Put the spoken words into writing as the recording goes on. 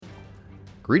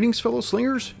Greetings, fellow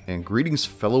slingers, and greetings,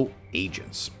 fellow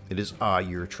agents. It is I,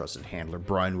 your trusted handler,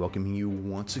 Brian, welcoming you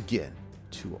once again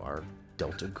to our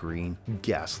Delta Green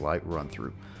Gaslight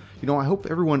run-through. I hope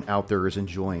everyone out there is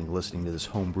enjoying listening to this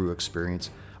homebrew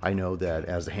experience. I know that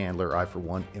as the handler, I, for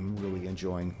one, am really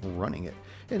enjoying running it.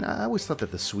 And I always thought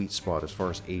that the sweet spot as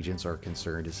far as agents are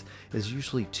concerned is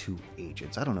usually 2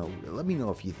 agents. I don't know. Let me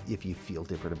know if you feel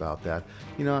different about that.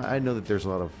 I know that there's a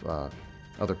lot of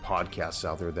other podcasts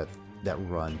out there that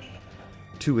run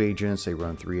 2 agents, they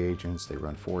run 3 agents, they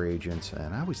run 4 agents,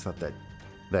 and I always thought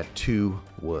that 2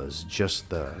 was just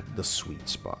the sweet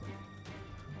spot.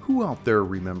 Who out there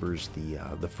remembers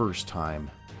the first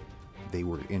time they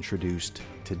were introduced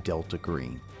to Delta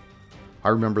Green? I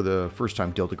remember the first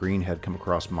time Delta Green had come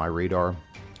across my radar.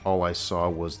 All I saw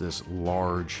was this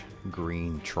large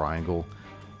green triangle,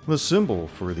 the symbol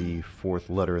for the 4th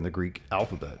letter in the Greek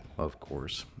alphabet, of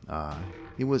course.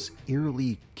 It was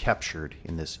eerily captured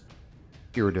in this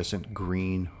iridescent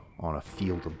green on a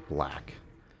field of black.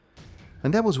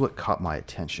 And that was what caught my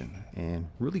attention and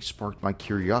really sparked my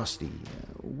curiosity.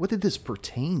 What did this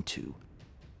pertain to?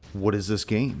 What is this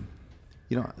game?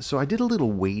 So I did a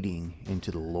little wading into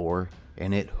the lore,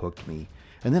 and it hooked me.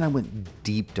 And then I went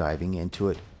deep diving into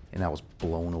it, and I was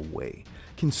blown away.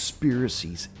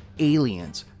 Conspiracies,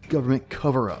 aliens, government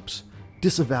cover-ups,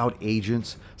 disavowed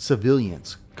agents,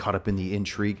 civilians caught up in the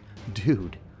intrigue.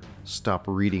 Dude, stop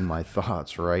reading my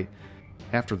thoughts, right?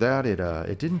 After that,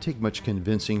 it didn't take much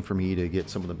convincing for me to get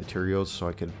some of the materials so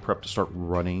I could prep to start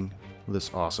running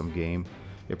this awesome game.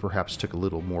 It perhaps took a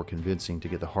little more convincing to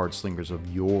get the hard slingers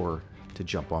of yore to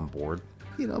jump on board,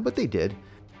 but they did.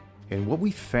 And what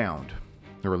we found,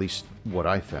 or at least what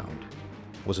I found,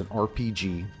 was an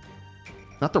RPG.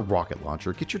 Not the rocket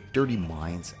launcher. Get your dirty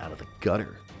minds out of the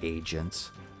gutter,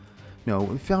 agents.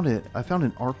 No, I found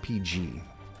an RPG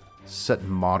set in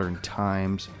modern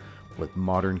times with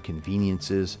modern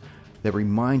conveniences that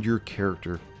remind your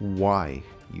character why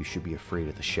you should be afraid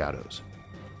of the shadows.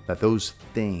 That those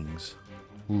things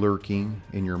lurking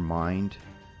in your mind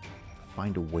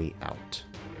find a way out.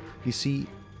 You see,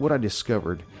 what I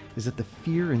discovered is that the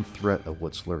fear and threat of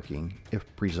what's lurking, if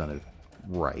presented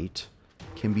right,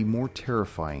 can be more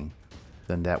terrifying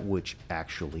than that which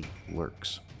actually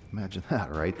lurks. Imagine that,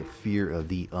 right? The fear of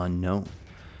the unknown.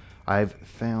 I've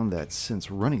found that since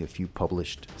running a few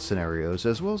published scenarios,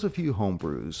 as well as a few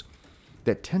homebrews,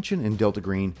 that tension in Delta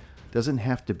Green doesn't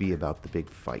have to be about the big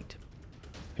fight.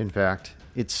 In fact,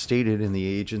 it's stated in the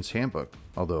Agent's Handbook,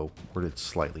 although worded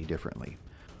slightly differently.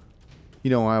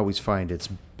 I always find it's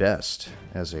best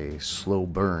as a slow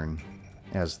burn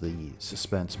as the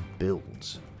suspense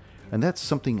builds. And that's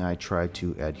something I try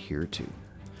to adhere to.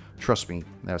 Trust me,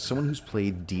 as someone who's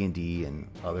played D&D and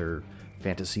other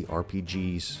fantasy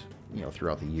RPGs,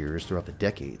 throughout the years, throughout the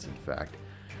decades, in fact,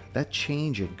 that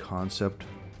change in concept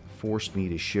forced me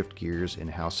to shift gears in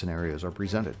how scenarios are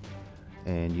presented.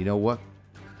 And you know what?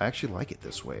 I actually like it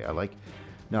this way. I like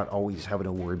not always having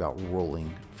to worry about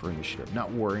rolling for initiative,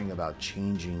 not worrying about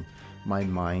changing my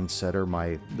mindset or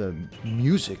the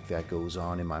music that goes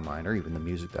on in my mind, or even the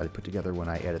music that I put together when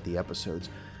I edit the episodes.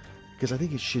 Because I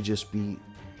think it should just be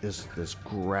this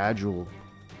gradual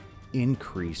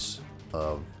increase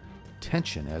of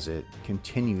tension as it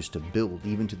continues to build,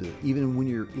 even when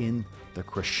you're in the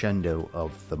crescendo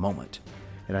of the moment.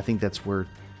 And I think that's where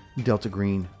Delta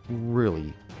Green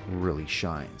really, really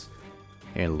shines.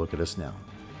 And look at us now.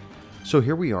 So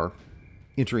here we are,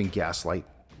 entering Gaslight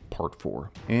Part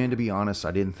 4. And to be honest, I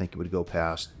didn't think it would go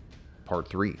past Part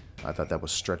 3. I thought that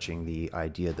was stretching the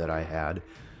idea that I had.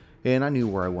 And I knew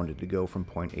where I wanted to go from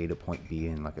point A to point B.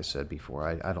 And like I said before,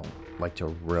 I don't like to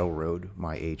railroad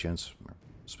my agents.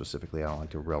 Specifically, I don't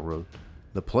like to railroad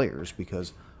the players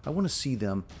because I want to see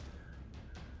them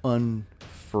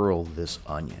unfurl this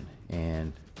onion.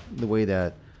 And the way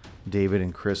that David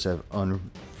and Chris have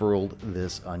unfurled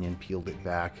this onion, peeled it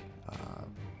back,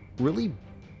 really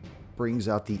brings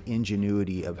out the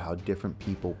ingenuity of how different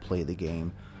people play the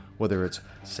game, whether it's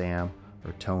Sam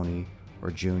or Tony or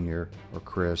Junior or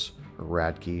Chris or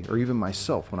Radke or even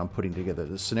myself when I'm putting together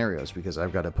the scenarios, because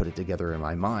I've got to put it together in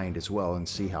my mind as well and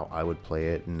see how I would play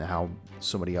it and how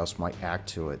somebody else might act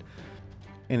to it.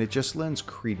 And it just lends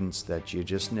credence that you're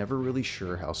just never really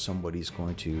sure how somebody's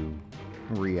going to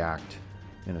react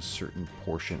in a certain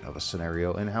portion of a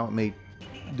scenario and how it may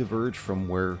diverge from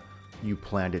where you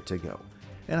planned it to go.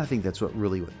 And I think that's what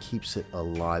keeps it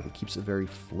alive. It keeps it very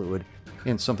fluid,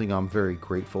 and something I'm very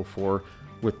grateful for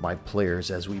with my players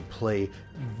as we play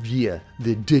via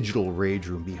the digital rage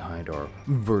room behind our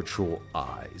virtual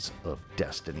eyes of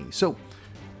destiny. So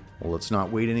Well, let's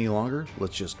not wait any longer.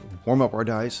 Let's just warm up our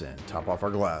dice and top off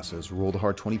our glass as Roll the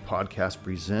Hard 20 podcast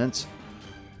presents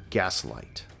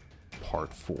Gaslight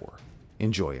Part 4.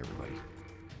 Enjoy, everybody.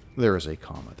 There is a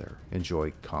comma there.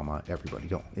 Enjoy, comma, everybody.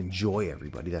 Don't enjoy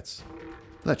everybody. That's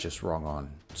just wrong on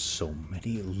so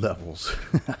many levels.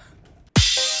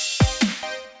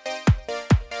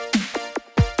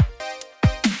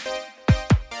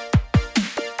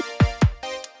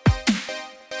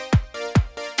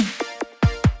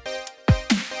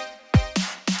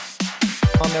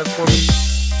 On there for me?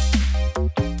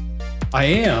 I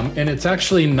am, and it's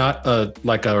actually not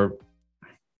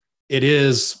it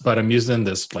is, but I'm using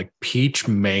this like peach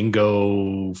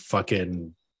mango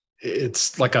fucking,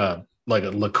 it's like a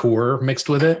liqueur mixed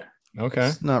with it. Okay.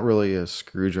 It's not really a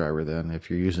screwdriver then if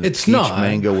you're using It's peach not.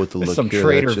 mango with the It's liqueur. some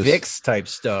Trader that's just- Vic's type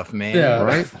stuff, man. Yeah.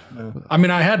 Right? I mean,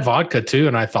 I had vodka too,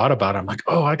 and I thought about it. I'm like,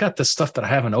 oh, I got this stuff that I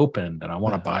haven't opened and I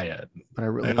want to buy it. But I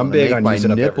really I'm want to big make on my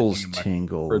using up nipples everything in my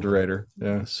tingle. Refrigerator.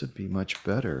 Yeah. This would be much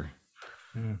better.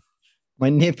 My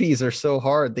nippies are so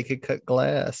hard they could cut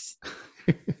glass.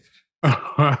 Cheers.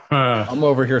 I'm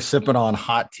over here sipping on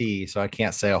hot tea, so I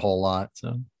can't say a whole lot.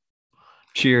 So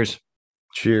cheers.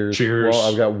 Cheers. Cheers. Well,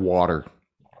 I've got water.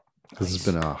 This has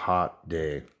been a hot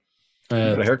day. You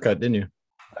got a haircut, didn't you?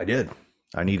 I did.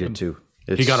 I needed to.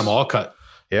 He got them all cut.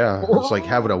 Yeah. It's like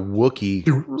having a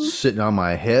Wookiee sitting on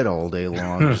my head all day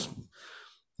long. Just,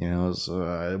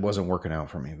 it wasn't working out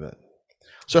for me. But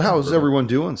so how's everyone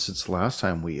doing since the last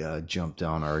time we jumped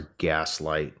down our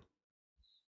Gaslight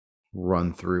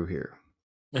run through here?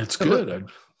 It's good.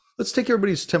 Let's take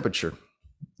everybody's temperature.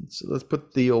 Let's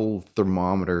put the old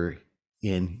thermometer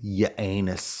in your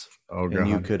anus. Oh, And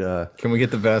you God. could Can we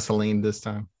get the Vaseline this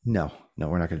time? No,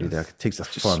 we're not going to do that. It takes the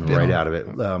Just fun spit right on out of it.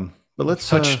 But let's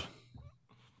Touch-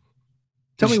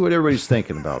 tell me what everybody's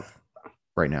thinking about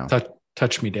right now.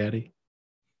 Touch me, daddy.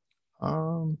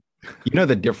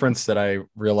 The difference that I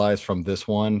realized from this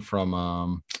one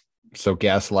from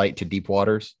Gaslight to Deep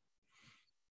Waters.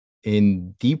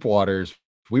 In Deep Waters,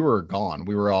 we were gone.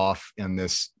 We were off in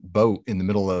this boat in the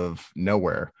middle of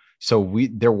nowhere. So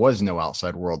there was no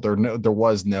outside world. There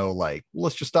was no like,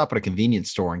 let's just stop at a convenience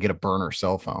store and get a burner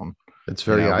cell phone. It's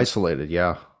very Yeah. isolated.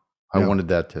 Yeah. I Yeah. wanted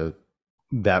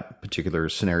that particular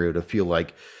scenario to feel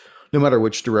like no matter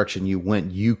which direction you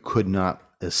went, you could not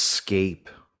escape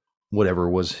whatever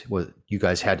was what you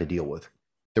guys had to deal with.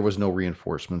 There was no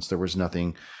reinforcements. There was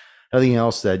nothing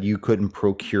else that you couldn't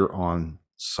procure on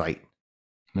site.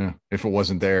 Yeah. If it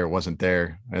wasn't there, it wasn't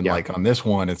there. And Yeah. like on this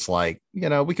one, it's like,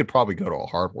 we could probably go to a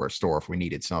hardware store if we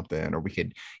needed something, or we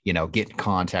could, get in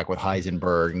contact with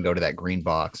Heisenberg and go to that green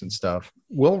box and stuff.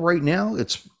 Well, right now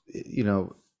it's,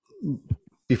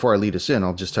 before I lead us in,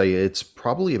 I'll just tell you, it's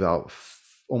probably about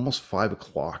almost 5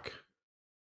 o'clock.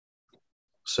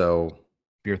 So,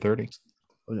 Beer 30.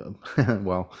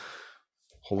 well,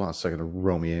 hold on a second,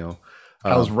 Romeo.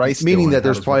 How's Rice Meaning doing? that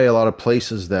there's How's probably a lot of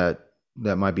places that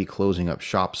might be closing up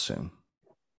shop soon.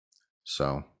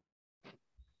 So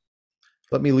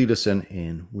let me lead us in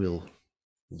and we'll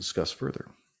discuss further.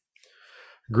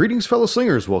 Greetings, fellow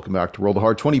slingers. Welcome back to Roll the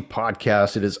Hard 20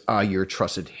 podcast. It is I, your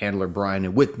trusted handler, Brian,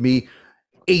 and with me,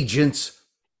 agents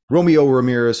Romeo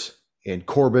Ramirez and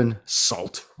Corbin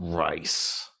Salt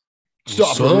Rice.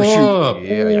 Stop What's or up? shoot.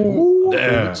 Yeah. Ooh,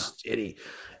 Yeah. steady.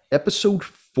 Episode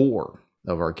 4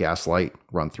 of our Gaslight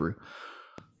run through.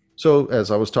 So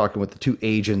as I was talking with the two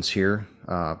agents here,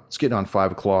 it's getting on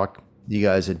 5 o'clock. You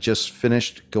guys had just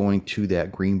finished going to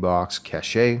that green box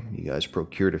cache. You guys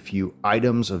procured a few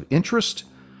items of interest.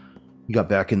 You got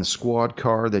back in the squad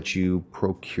car that you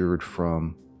procured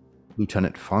from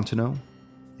Lieutenant Fontenot.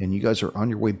 And you guys are on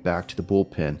your way back to the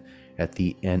bullpen at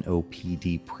the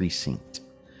NOPD precinct.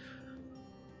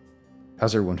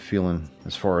 How's everyone feeling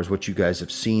as far as what you guys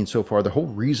have seen so far? The whole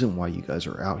reason why you guys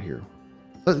are out here.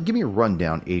 Give me a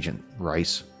rundown, Agent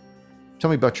Rice. Tell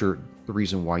me about the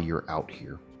reason why you're out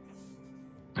here.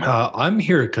 I'm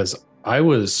here because I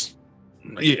was.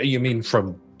 You mean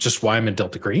from just why I'm in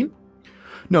Delta Green?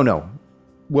 No.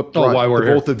 What brought why we're the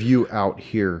here. both of you out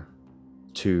here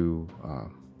to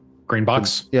Green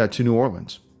box. to New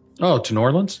Orleans? Oh, to New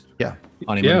Orleans.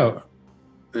 Honeymoon.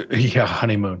 Yeah,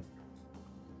 honeymoon.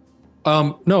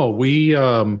 No, we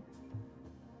Delta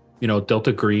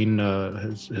Green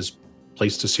has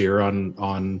placed us here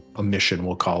on a mission.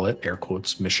 We'll call it air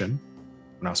quotes mission.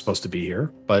 We're not supposed to be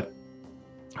here, but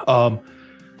No,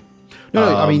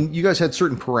 I mean, you guys had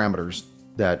certain parameters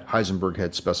that Heisenberg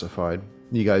had specified.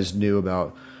 You guys knew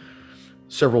about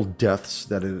several deaths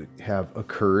that have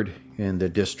occurred in the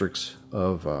districts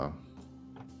of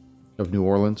New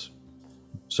Orleans.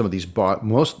 Some of these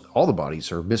all the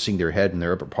bodies are missing their head and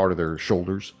their upper part of their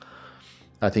shoulders.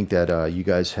 I think that you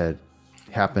guys had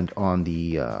happened on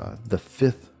the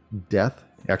fifth death.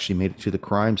 Actually made it to the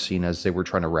crime scene as they were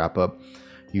trying to wrap up.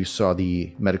 You saw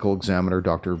the medical examiner,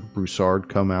 Dr. Broussard,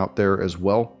 come out there as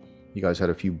well. You guys had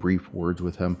a few brief words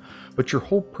with him. But your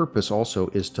whole purpose also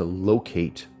is to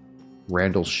locate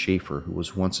Randall Schaefer, who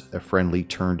was once a friendly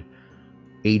turned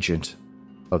agent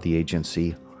of the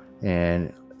agency.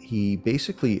 And he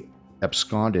basically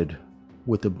absconded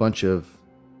with a bunch of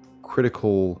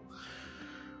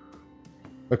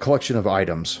a collection of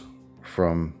items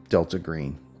from Delta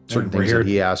Green. Certain things that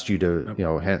he asked you to,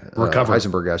 recover.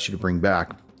 Heisenberg asked you to bring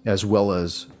back, as well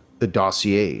as the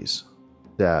dossiers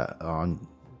that on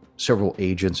several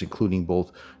agents, including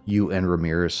both you and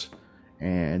Ramirez,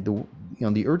 and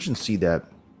the urgency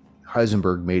that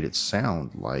Heisenberg made it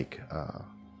sound like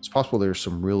it's possible there's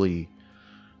some really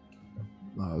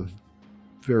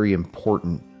very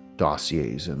important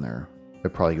dossiers in there that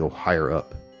probably go higher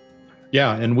up.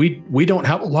 Yeah, and we don't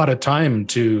have a lot of time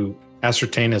to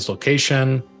ascertain his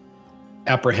location,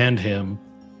 apprehend him,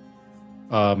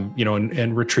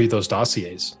 and retrieve those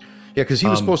dossiers. Yeah, because he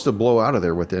was supposed to blow out of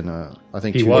there within, I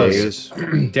think, 2 days.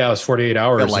 Yeah, it was 48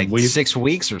 hours. Like 6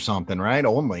 weeks or something, right?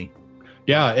 Only.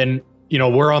 Yeah, and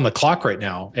we're on the clock right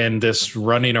now, and this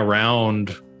running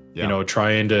around,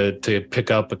 trying to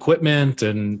pick up equipment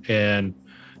and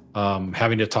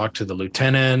having to talk to the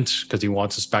lieutenant because he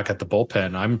wants us back at the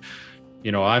bullpen.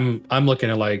 I'm looking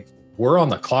at like, we're on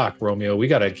the clock, Romeo. We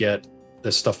got to get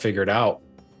this stuff figured out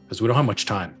because we don't have much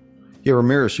time. Yeah,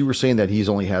 Ramirez, you were saying that he's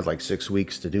only had like 6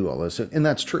 weeks to do all this, and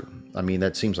that's true. I mean,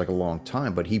 that seems like a long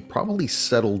time, but he probably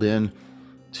settled in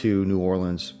to New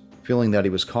Orleans feeling that he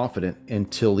was confident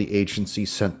until the agency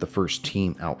sent the first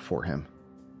team out for him.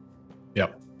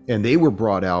 Yep. And they were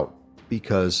brought out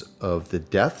because of the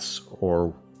deaths,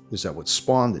 or is that what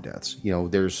spawned the deaths? You're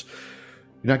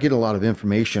not getting a lot of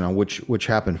information on which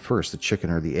happened first, the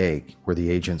chicken or the egg, where the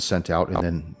agent sent out and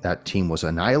then that team was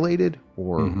annihilated,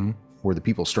 or were the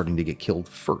people starting to get killed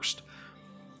first?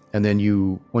 And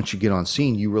then once you get on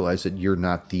scene, you realize that you're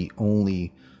not the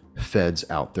only feds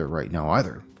out there right now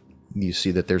either. You see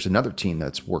that there's another team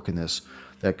that's working this,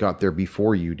 that got there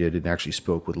before you did and actually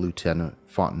spoke with Lieutenant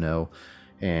Fontenot.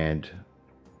 And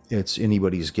it's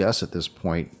anybody's guess at this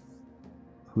point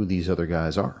who these other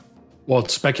guys are. Well,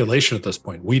 it's speculation at this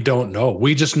point. We don't know.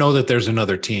 We just know that there's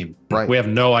another team. Right. We have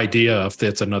no idea if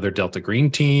it's another Delta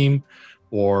Green team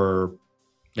or,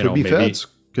 could be maybe feds.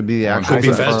 Could be the actual Could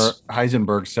be feds. feds.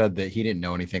 Heisenberg said that he didn't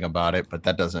know anything about it, but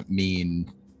that doesn't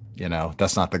mean,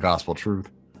 that's not the gospel truth.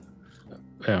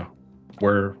 Yeah.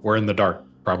 We're in the dark,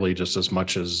 probably just as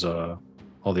much as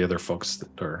all the other folks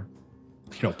that are,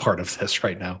 part of this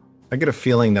right now. I get a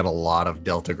feeling that a lot of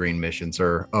Delta Green missions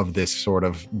are of this sort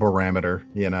of barometer,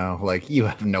 like you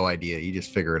have no idea. You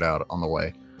just figure it out on the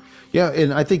way. Yeah,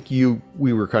 and I think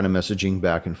we were kind of messaging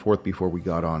back and forth before we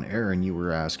got on air, and you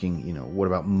were asking, what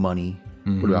about money?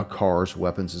 What about cars,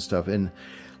 weapons, and stuff? And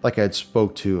like I had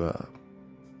spoke to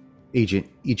Agent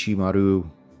Ichimaru,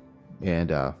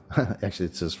 and actually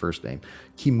it's his first name,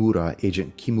 Kimura,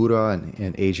 Agent Kimura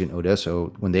and Agent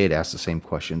Odesso, when they had asked the same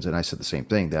questions, and I said the same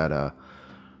thing, that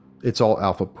it's all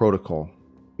Alpha Protocol.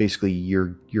 Basically,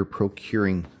 you're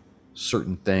procuring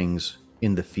certain things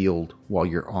in the field while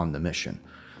you're on the mission.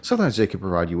 Sometimes they could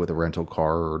provide you with a rental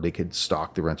car, or they could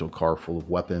stock the rental car full of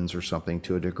weapons or something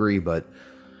to a degree. But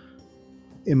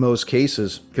in most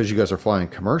cases, because you guys are flying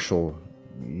commercial,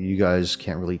 you guys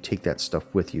can't really take that stuff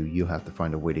with you. You have to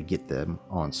find a way to get them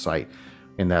on site.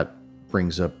 And that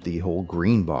brings up the whole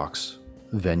green box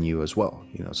venue as well.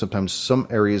 Sometimes some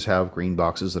areas have green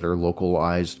boxes that are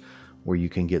localized where you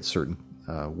can get certain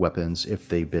weapons if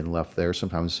they've been left there.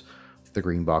 Sometimes the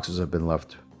green boxes have been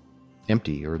left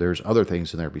empty, or there's other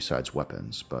things in there besides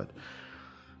weapons. But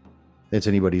it's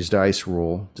anybody's dice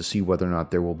roll to see whether or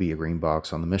not there will be a green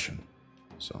box on the mission.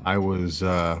 So I was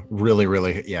really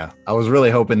I was really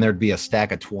hoping there'd be a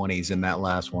stack of 20s in that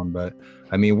last one. But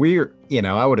I mean,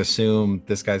 I would assume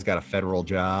this guy's got a federal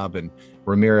job and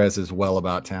Ramirez is well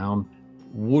about town.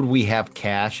 Would we have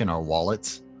cash in our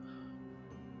wallets?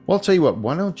 Well, I'll tell you what,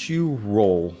 why don't you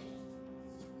roll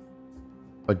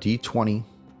a D20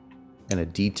 and a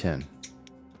D10.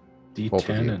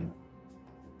 D10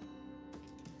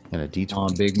 and a D20. Come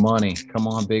on, big money. Come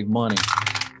on, big money.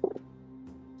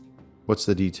 What's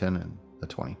the D10 and the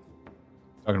 20?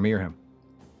 Talking to me or him?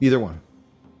 Either one.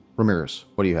 Ramirez,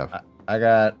 what do you have? I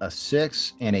got a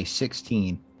 6 and a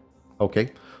 16.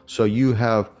 Okay, so you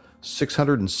have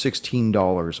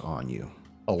 $616 on you.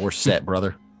 Oh, we're set,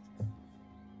 brother.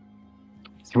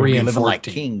 3 and living 14. like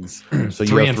kings. So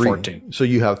 3 and 14. So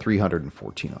you have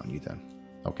 314 on you then.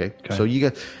 Okay. So you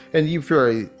got, and you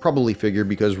probably figure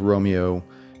because Romeo,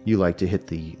 you like to hit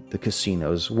the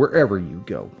casinos wherever you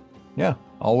go. Yeah,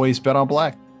 always bet on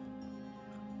black.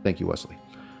 Thank you, Wesley.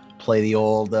 Play the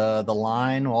old the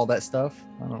line, all that stuff.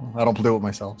 I don't know. I don't do it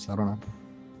myself, so I don't know.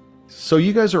 So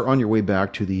you guys are on your way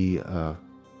back to the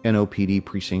NOPD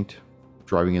precinct,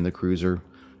 driving in the cruiser,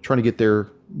 trying to get there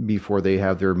before they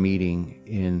have their meeting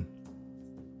in.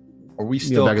 Are we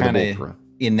still kind of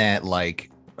in that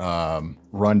like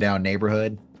rundown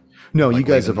neighborhood? No, like you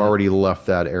guys have already left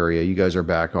that area. You guys are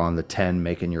back on the 10,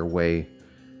 making your way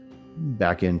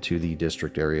back into the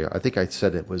district area. I think I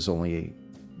said it was only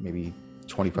maybe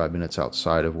 25 minutes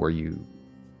outside of where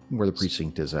the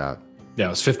precinct is at. Yeah, it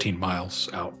was 15 miles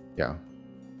out. Yeah.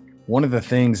 One of the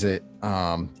things that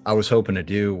I was hoping to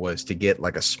do was to get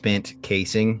like a spent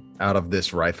casing out of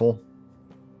this rifle.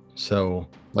 So,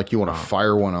 like you want to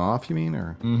fire one off, you mean,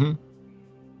 or? Mm-hmm.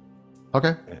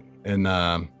 Okay. And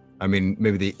I mean,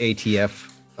 maybe the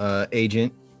ATF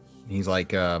agent. He's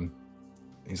like,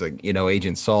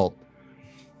 Agent Salt.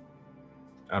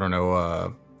 I don't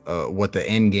know what the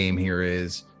end game here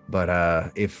is,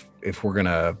 but if we're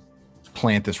gonna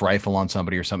plant this rifle on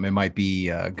somebody or something, it might be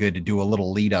good to do a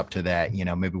little lead up to that.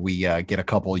 Maybe we get a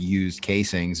couple used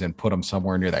casings and put them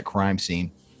somewhere near that crime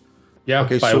scene. Yeah.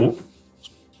 Okay. So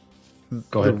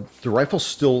go ahead. The rifle's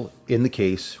still in the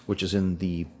case, which is in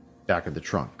the back of the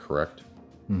trunk, correct?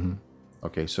 Mm-hmm.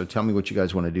 Okay. So tell me what you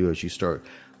guys want to do as you start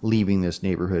leaving this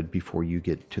neighborhood before you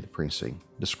get to the precinct.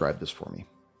 Describe this for me.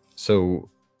 So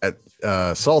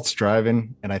Salt's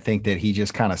driving, and I think that he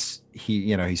just kind of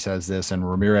he says this, and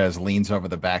Ramirez leans over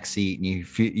the back seat, and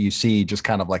you see just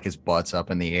kind of like his butt's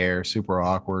up in the air, super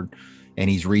awkward, and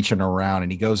he's reaching around,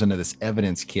 and he goes into this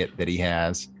evidence kit that he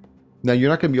has. Now you're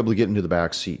not going to be able to get into the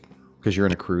back seat because you're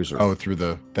in a cruiser. Oh, through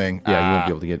the thing. Yeah, you won't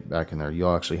be able to get back in there.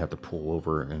 You'll actually have to pull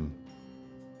over, and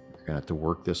you're gonna have to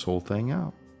work this whole thing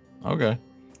out. Okay.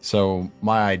 So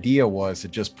my idea was to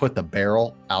just put the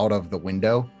barrel out of the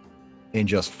window and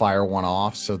just fire one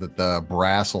off so that the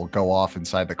brass will go off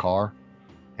inside the car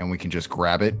and we can just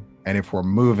grab it. And if we're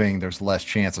moving, there's less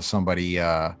chance of somebody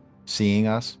seeing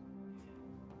us.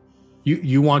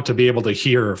 You want to be able to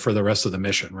hear for the rest of the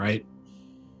mission, right?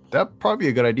 That'd probably be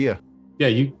a good idea. Yeah,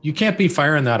 you can't be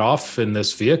firing that off in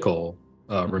this vehicle,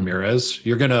 Ramirez.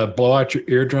 You're going to blow out your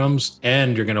eardrums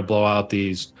and you're going to blow out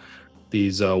these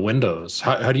windows.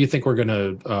 How do you think we're going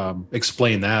to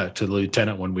explain that to the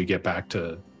lieutenant when we get back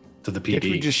to the PD? If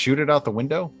we just shoot it out the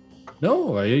window?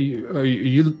 No,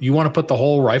 you want to put the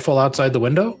whole rifle outside the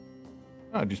window?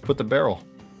 No, just put the barrel.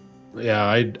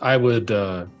 Yeah, I would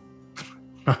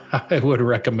I would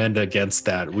recommend against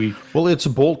that. Well, it's a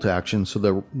bolt action, so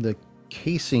the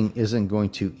casing isn't going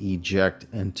to eject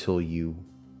until you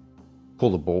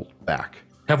pull the bolt back.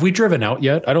 Have we driven out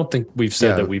yet? I don't think we've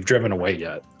said that we've driven away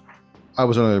yet. I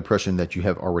was under the impression that you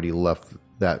have already left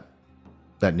that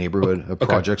neighborhood of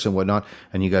projects and whatnot,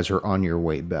 and you guys are on your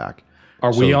way back.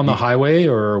 Are we on the highway,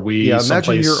 or are we? Yeah,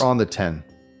 imagine you're on the 10,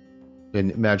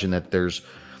 and imagine that there's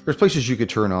places you could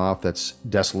turn off that's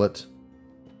desolate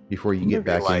before you get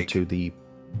back into the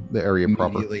area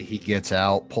proper. Immediately he gets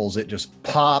out, pulls it, just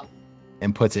pop,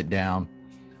 and puts it down.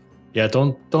 Yeah,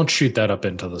 don't shoot that up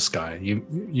into the sky.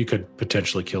 You could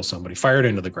potentially kill somebody. Fire it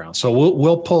into the ground. So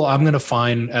we'll pull. I'm going to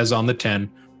find, as on the 10,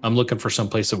 I'm looking for some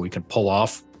place that we can pull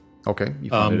off. Okay, you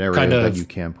find an area that you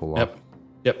can pull off.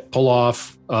 Yep, pull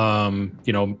off.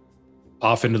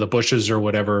 Off into the bushes or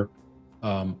whatever.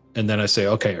 And then I say,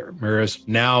 okay, Ramirez,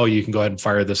 now you can go ahead and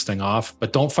fire this thing off,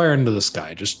 but don't fire into the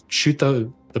sky. Just shoot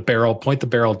the barrel, point the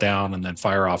barrel down, and then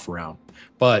fire off around.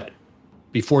 But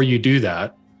before you do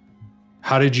that,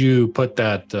 how did you put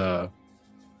that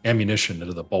ammunition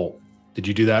into the bolt? Did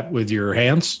you do that with your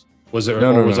hands? Was it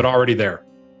already there?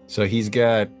 So he's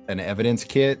got an evidence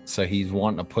kit. So he's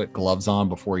wanting to put gloves on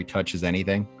before he touches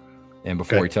anything, and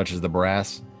before he touches the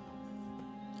brass.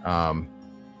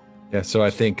 Yeah. So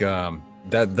I think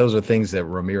that those are things that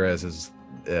Ramirez is.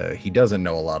 He doesn't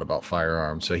know a lot about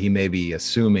firearms, so he may be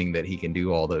assuming that he can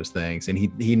do all those things, and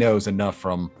he knows enough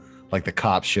from like the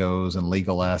cop shows and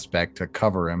legal aspect to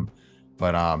cover him.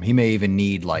 But he may even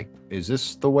need, like, is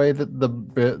this the way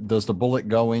that does the bullet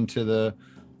go into the,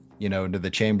 into the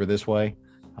chamber this way?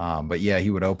 But yeah, he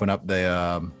would open up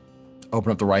the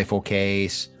rifle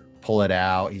case, pull it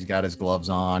out. He's got his gloves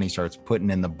on. He starts putting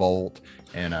in the bolt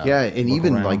and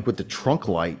even around. Like with the trunk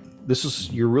light,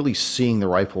 you're really seeing the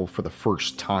rifle for the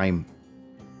first time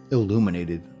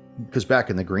illuminated, because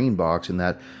back in the green box and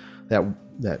that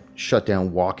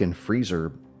shutdown walk-in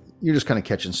freezer, you're just kind of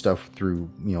catching stuff through,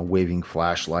 waving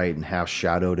flashlight and half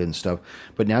shadowed and stuff.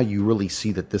 But now you really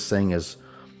see that this thing is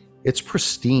It's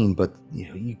pristine, but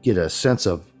you get a sense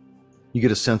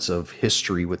of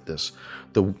history with this.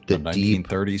 The deep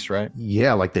 1930s, right?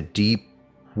 Yeah, like the deep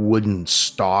wooden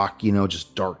stock,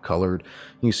 just dark colored.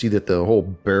 You see that the whole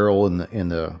barrel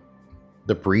and the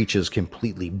breech is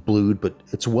completely blued, but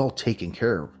it's well taken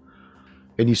care of.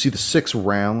 And you see the 6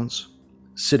 rounds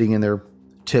sitting in there,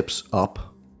 tips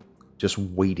up, just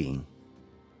waiting.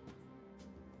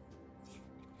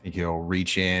 I think he'll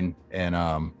reach in and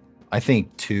I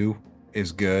think 2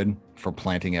 is good for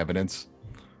planting evidence.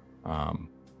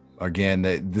 Again,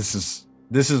 this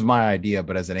is my idea,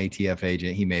 but as an ATF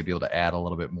agent, he may be able to add a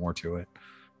little bit more to it.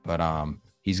 But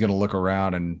he's going to look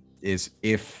around and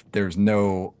if there's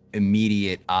no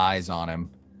immediate eyes on him,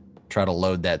 try to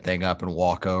load that thing up and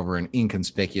walk over and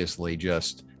inconspicuously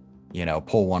just,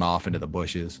 pull one off into the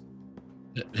bushes.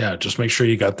 Yeah, just make sure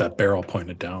you got that barrel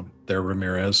pointed down there,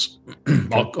 Ramirez.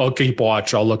 I'll keep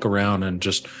watch. I'll look around and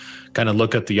just kind of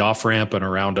look at the off ramp and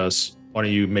around us. Why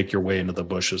don't you make your way into the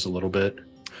bushes a little bit?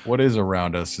 What is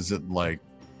around us? Is it like?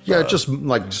 Yeah, just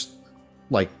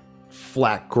like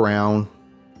flat ground,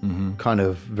 kind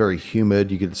of very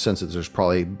humid. You get the sense that there's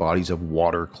probably bodies of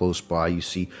water close by. You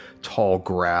see tall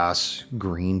grass,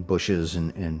 green bushes,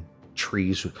 and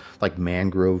trees, like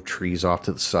mangrove trees off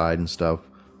to the side and stuff.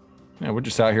 Yeah, we're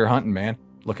just out here hunting, man.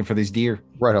 Looking for these deer.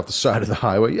 Right off the side of the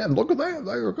highway. Yeah, look at that.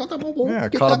 Got that. Yeah,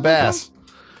 caught a bass.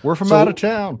 We're from out of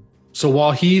town. So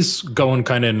while he's going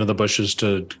kind of into the bushes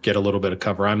to get a little bit of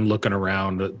cover, I'm looking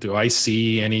around. Do I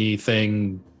see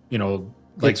anything,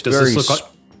 like it's does very this look like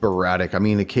sporadic. I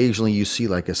mean, occasionally you see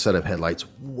like a set of headlights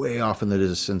way off in the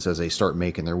distance as they start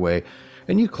making their way.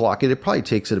 And you clock it. It probably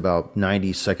takes it about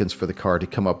 90 seconds for the car to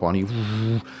come up on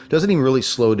you. Doesn't even really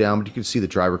slow down, but you can see the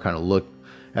driver kind of look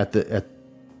at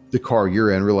the car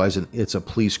you're in, realizing it's a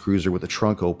police cruiser with the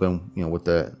trunk open, with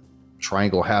the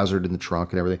triangle hazard in the trunk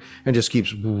and everything, and just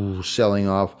keeps sailing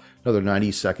off. Another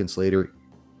 90 seconds later,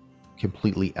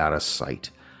 completely out of sight.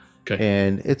 Okay.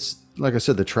 And it's, like I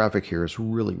said, the traffic here is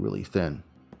really, really thin.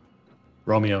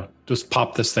 Romeo, just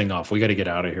pop this thing off. We got to get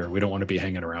out of here. We don't want to be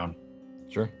hanging around.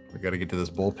 Sure. We got to get to this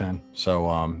bullpen. So,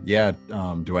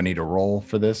 do I need a roll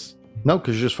for this? No,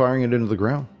 because you're just firing it into the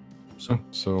ground.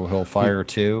 So he'll fire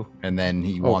 2, and then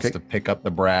he wants to pick up the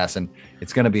brass, and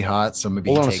it's going to be hot. So maybe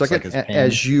hold on he takes a second. Like his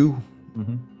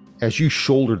pen. As you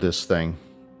shoulder this thing,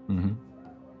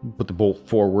 put the bolt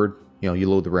forward. You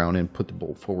load the round in, put the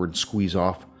bolt forward, squeeze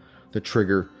off the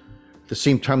trigger. At the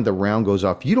same time the round goes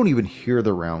off, you don't even hear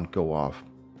the round go off.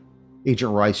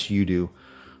 Agent Rice, you do,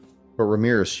 but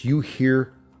Ramirez, you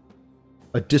hear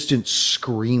a distant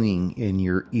screaming in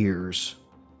your ears,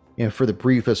 and for the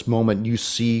briefest moment, you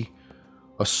see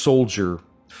a soldier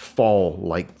fall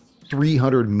like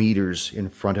 300 meters in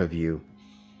front of you,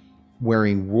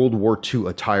 wearing World War II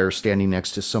attire, standing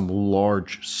next to some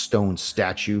large stone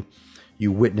statue.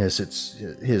 You witness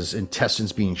his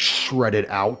intestines being shredded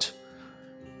out.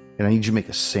 And I need you to make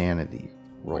a sanity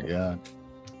roll. Oh my God.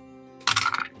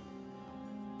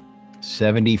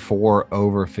 74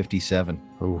 over 57.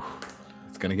 Oh,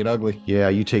 it's going to get ugly. Yeah,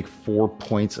 you take 4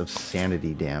 points of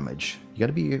sanity damage. You got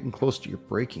to be getting close to your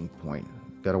breaking point.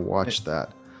 Got to watch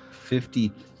that.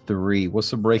 53. What's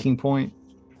the breaking point?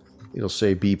 It'll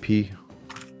say BP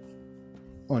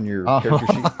on your character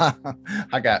sheet.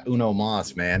 I got Uno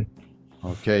Mas, man.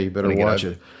 Okay, you better watch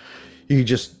it. You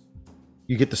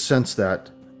get the sense that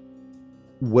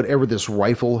whatever this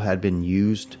rifle had been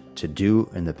used to do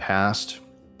in the past,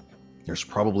 there's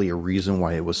probably a reason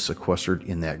why it was sequestered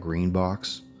in that green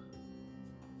box.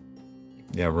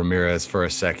 Yeah, Ramirez for a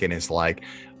second is like,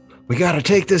 we got to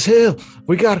take this hill.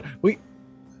 What?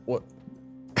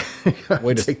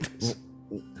 Wait a second.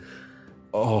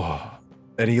 Oh,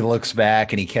 and he looks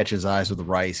back and he catches eyes with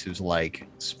Rice, who's like,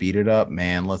 speed it up,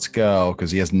 man. Let's go.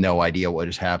 Because he has no idea what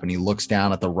just happened. He looks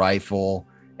down at the rifle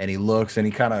and he looks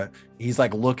and he's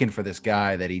like looking for this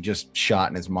guy that he just shot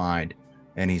in his mind.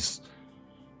 And he's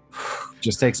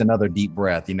just takes another deep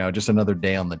breath, just another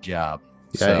day on the job.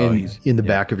 Yeah, so in the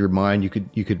back of your mind, you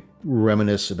could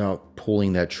reminisce about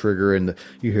pulling that trigger, and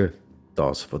you hear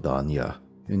 "Das Vidanya"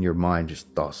 in your mind,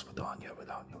 just "Das Vidanya."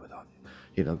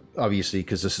 Obviously,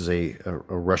 because this is a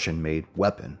Russian-made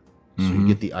weapon, so you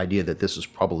get the idea that this is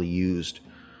probably used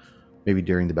maybe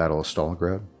during the Battle of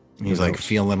Stalingrad. He's like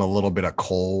feeling a little bit of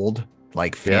cold,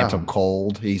 like phantom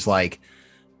cold. He's like,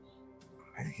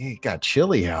 it got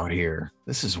chilly out here.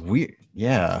 This is weird.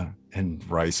 Yeah. And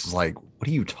Rice is like, what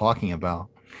are you talking about?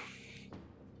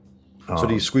 So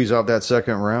do you squeeze out that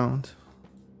second round?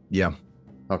 Yeah.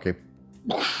 Okay.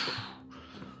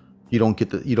 You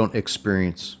don't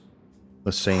experience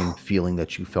the same feeling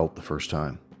that you felt the first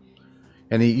time.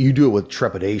 And you do it with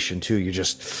trepidation too. You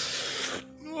just,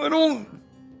 I don't.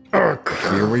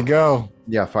 Here we go.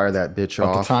 Yeah, fire that bitch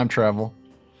About off. the time travel.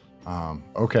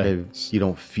 Okay. Maybe you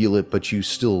don't feel it, but you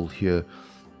still hear,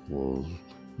 well,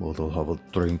 they'll have a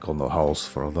drink on the house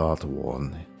for that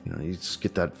one. You know, you just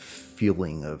get that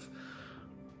feeling of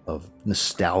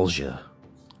nostalgia.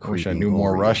 I wish I creeping knew more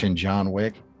over you. Russian. John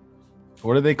Wick.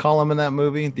 What do they call him in that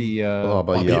movie? The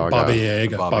Baba Yaga. Baba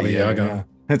Yaga. Baba Yaga.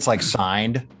 It's like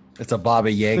signed. It's a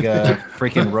Baba Yaga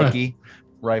freaking rookie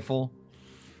rifle.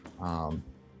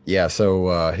 Yeah,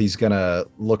 so he's gonna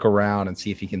look around and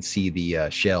see if he can see the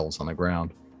shells on the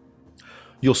ground.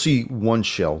 You'll see one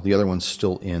shell. The other one's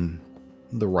still in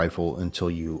the rifle until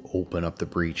you open up the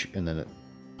breech, and then it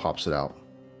pops it out.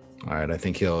 All right, I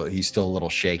think he's still a little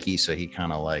shaky, so he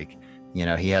kind of like, you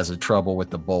know, he has a trouble with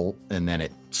the bolt, and then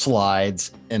it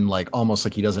slides, and like almost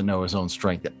like he doesn't know his own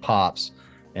strength, it pops,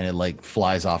 and it like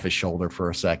flies off his shoulder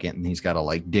for a second, and he's got to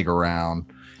like dig around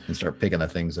and start picking the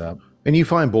things up. And you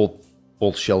find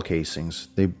both shell casings.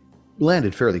 They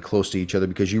landed fairly close to each other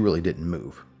because you really didn't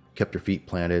move. Kept your feet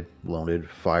planted, loaded,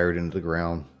 fired into the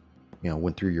ground. You know,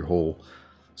 went through your whole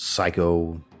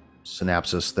psycho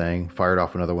synapses thing, fired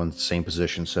off another one, same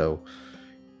position. So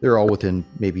they're all within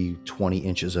maybe 20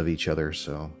 inches of each other.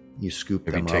 So you scoop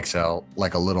Maybe them up. takes out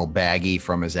like a little baggie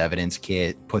from his evidence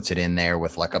kit, puts it in there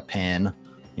with like a pen,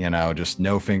 you know, just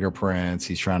no fingerprints.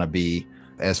 He's trying to be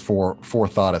as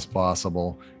forethought as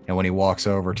possible. And when he walks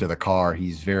over to the car,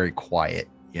 he's very quiet.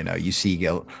 You know, you see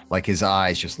like his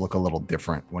eyes just look a little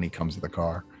different when he comes to the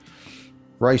car.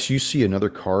 Rice, you see another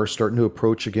car starting to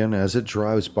approach again. As it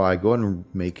drives by, go ahead and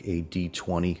make a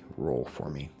D20 roll for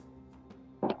me.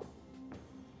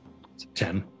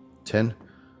 10. 10.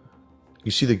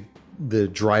 You see the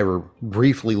driver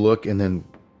briefly look and then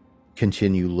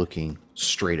continue looking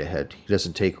straight ahead. He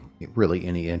doesn't take really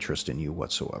any interest in you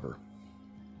whatsoever.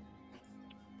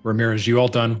 Ramirez, you all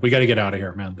done? We got to get out of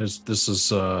here, man. This is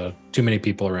too many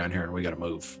people around here, and we got to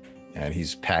move. And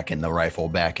he's packing the rifle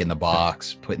back in the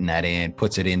box, putting that in,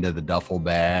 puts it into the duffel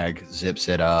bag, zips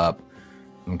it up.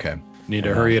 Okay. Need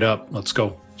to hurry it up. Let's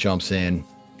go. Jumps in,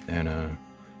 and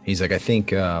he's like, I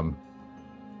think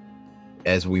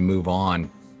as we move on,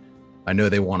 I know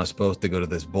they want us both to go to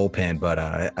this bullpen, but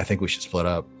I think we should split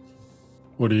up.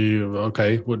 What are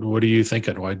you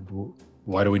thinking?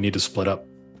 Why do we need to split up?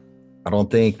 I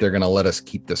don't think they're going to let us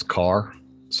keep this car.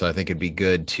 So I think it'd be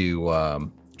good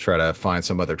to try to find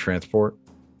some other transport.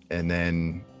 And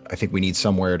then I think we need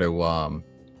somewhere to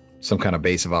some kind of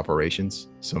base of operations.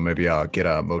 So maybe I'll get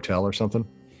a motel or something.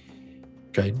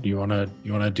 Okay. Do you want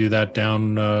to do that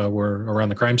down where around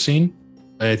the crime scene?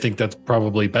 I think that's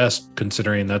probably best,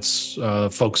 considering that's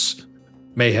folks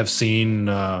may have seen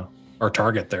our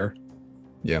target there.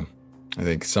 Yeah. I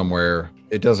think somewhere,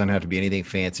 it doesn't have to be anything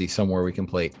fancy, somewhere we can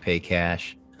pay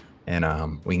cash, and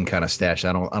we can kind of stash.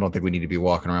 I don't think we need to be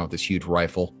walking around with this huge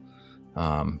rifle.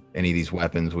 Any of these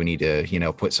weapons we need to, you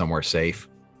know, put somewhere safe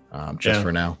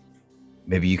for now.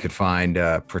 Maybe you could find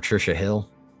Patricia Hill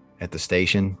at the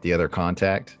station, the other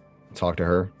contact, talk to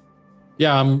her.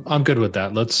 Yeah, I'm good with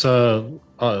that. Let's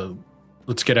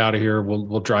get out of here.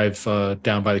 We'll drive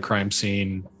down by the crime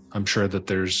scene. I'm sure that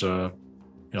there's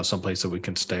someplace that we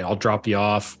can stay. I'll drop you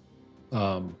off.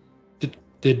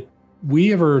 Did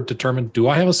we ever determine, do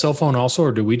I have a cell phone also,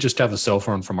 or do we just have a cell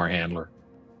phone from our handler?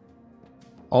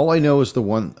 All I know is the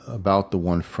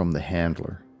one from the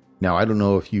handler. Now, I don't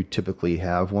know if you typically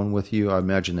have one with you. I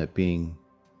imagine that being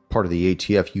part of the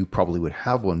ATF, you probably would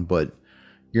have one, but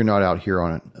you're not out here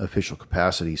on an official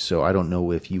capacity, so I don't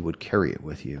know if you would carry it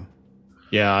with you.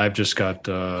 Yeah, I've just got...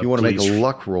 if you want to make a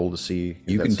luck roll to see...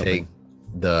 You can take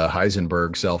the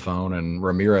Heisenberg cell phone, and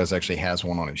Ramirez actually has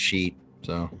one on his sheet.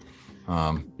 So,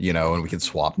 and we can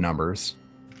swap numbers.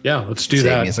 Yeah, let's do Save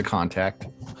that. me as a contact.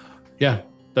 Yeah,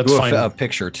 that's do fine. A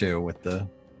picture too with the,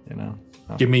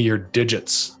 Give me your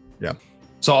digits. Yeah.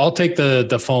 So I'll take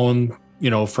the phone,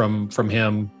 from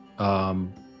him.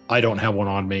 I don't have one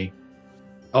on me.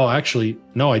 Oh, actually,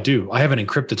 no, I do. I have an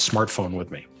encrypted smartphone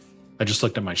with me. I just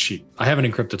looked at my sheet. I have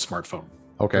an encrypted smartphone.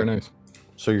 Okay. Very nice.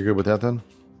 So you're good with that then?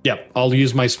 Yeah, I'll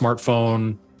use my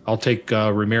smartphone. I'll take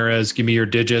Ramirez. Give me your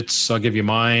digits. I'll give you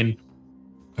mine.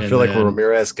 I feel like when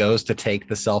Ramirez goes to take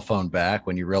the cell phone back,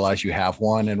 when you realize you have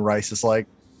one, and Rice is like,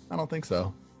 I don't think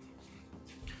so.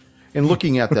 And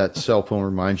looking at that cell phone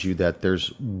reminds you that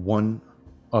there's one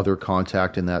other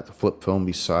contact in that flip phone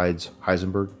besides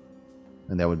Heisenberg,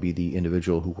 and that would be the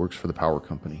individual who works for the power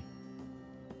company.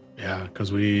 Yeah,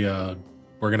 because we're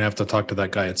gonna have to talk to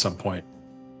that guy at some point.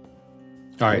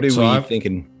 All right. What are so we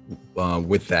thinking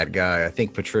with that guy? I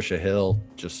think Patricia Hill,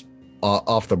 just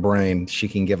off the brain, she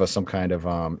can give us some kind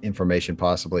of information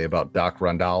possibly about Doc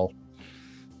Rundall.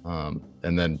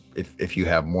 And then if you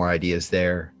have more ideas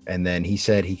there, and then he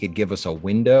said he could give us a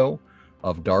window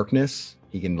of darkness.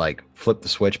 He can like flip the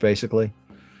switch basically.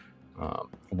 I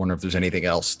wonder if there's anything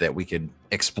else that we could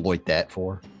exploit that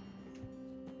for.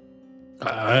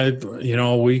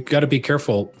 We got to be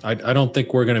careful. I don't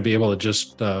think we're going to be able to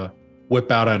just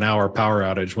whip out an hour power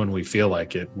outage when we feel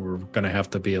like it. We're going to have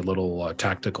to be a little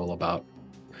tactical about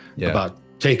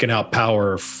taking out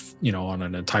power, on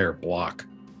an entire block.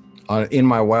 In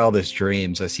my wildest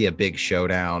dreams, I see a big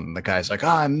showdown, and the guy's like,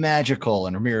 I'm magical.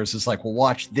 And Ramirez is like, well,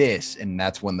 watch this. And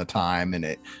that's when the time, and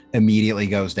it immediately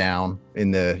goes down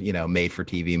in the, made for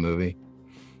TV movie.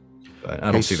 But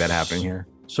I don't see that happening here.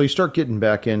 So you start getting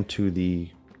back into the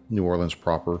New Orleans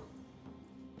proper.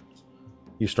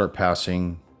 You start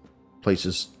passing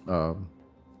places,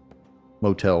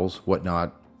 motels,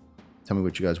 whatnot. Tell me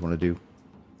what you guys want to do.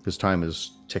 Because time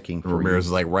is ticking for Ramirez you.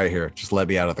 is like, right here. Just let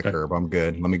me out of the curb. I'm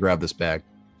good. Let me grab this bag.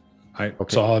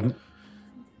 So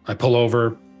I pull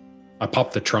over. I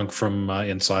pop the trunk from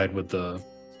inside with the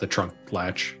trunk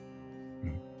latch.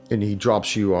 And he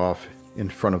drops you off in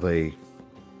front of a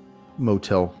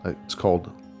motel. It's called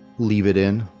Leave It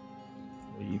In.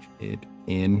 Leave it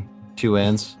in. 2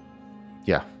 ends.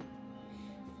 Yeah.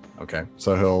 Okay.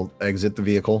 So he'll exit the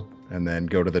vehicle and then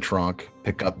go to the trunk,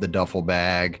 pick up the duffel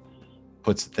bag,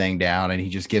 puts the thing down, and he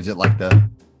just gives it like the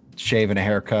shave and a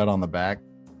haircut on the back.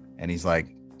 And he's like,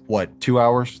 what, 2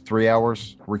 hours, 3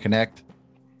 hours, reconnect?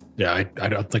 Yeah, I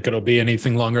don't think it'll be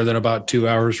anything longer than about 2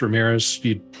 hours, Ramirez.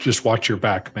 You just watch your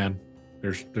back, man.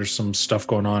 There's some stuff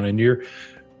going on, and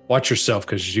watch yourself,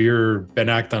 because you've been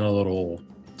acting a little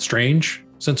strange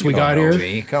since we got here.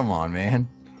 Me. Come on, man.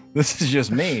 This is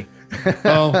just me.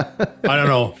 Well, I don't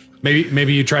know.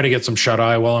 Maybe you try to get some shut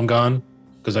eye while I'm gone,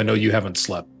 because I know you haven't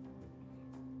slept.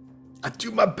 I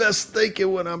do my best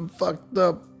thinking when I'm fucked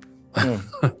up.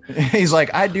 He's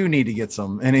like, I do need to get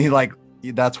some. And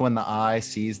that's when the eye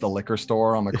sees the liquor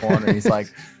store on the corner. He's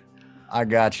like, I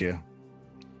got you.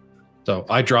 So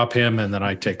I drop him, and then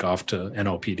I take off to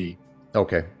NOPD.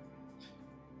 Okay.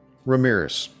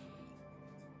 Ramirez,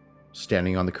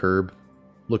 standing on the curb,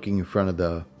 looking in front of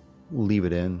the Leave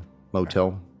It In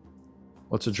motel.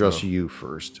 Let's address you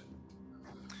first.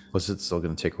 Was it still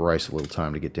going to take Rice a little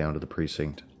time to get down to the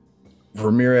precinct?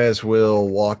 Ramirez will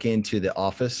walk into the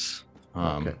office.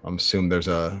 Okay. I'm assuming there's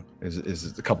a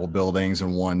couple buildings,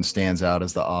 and one stands out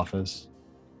as the office.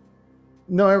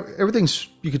 No, everything's,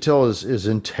 you could tell, is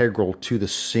integral to the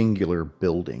singular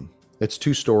building. It's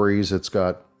 2 stories. It's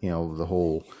got, the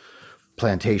whole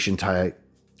plantation type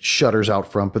shutters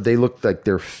out front, but they look like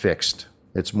they're fixed.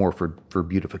 It's more for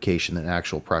beautification than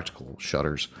actual practical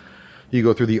shutters. You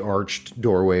go through the arched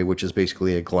doorway, which is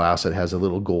basically a glass that has a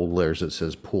little gold layers that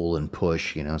says pull and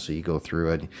push, so you go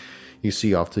through it. You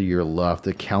see off to your left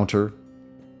the counter.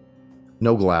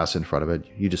 No glass in front of it.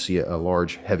 You just see a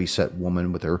large, heavy-set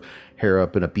woman with her hair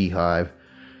up in a beehive.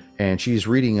 And she's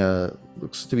reading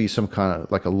looks to be some kind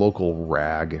of like a local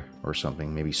rag or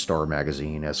something, maybe Star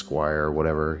Magazine, Esquire,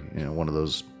 whatever, one of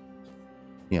those,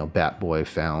 Bat Boy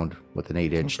found with an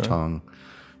 8-inch tongue.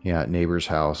 Yeah, at neighbor's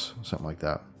house, something like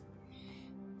that.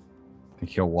 I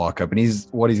think he'll walk up, and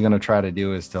what he's going to try to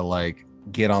do is to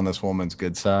get on this woman's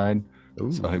good side.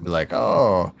 Ooh. So he'll be like,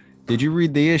 oh, did you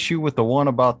read the issue with the one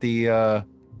about the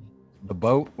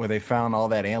boat where they found all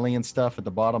that alien stuff at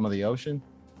the bottom of the ocean?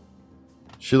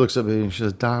 She looks at me and she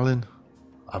says, darling,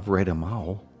 I've read them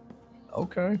all.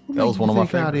 Okay. That was one of my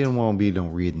favorites. I didn't want to be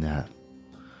reading that.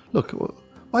 Look,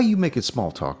 why are you making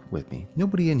small talk with me?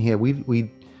 Nobody in here.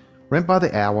 We rent by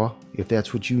the hour if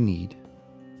that's what you need.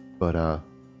 But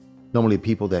normally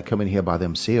people that come in here by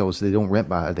themselves, they don't rent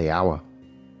by the hour.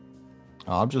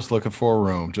 I'm just looking for a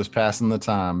room. Just passing the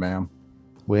time, ma'am.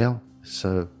 Well, it's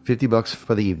 $50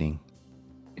 for the evening.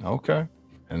 Okay.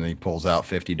 And then he pulls out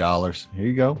 $50. Here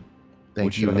you go.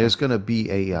 Thank you. And there's going to be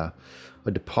a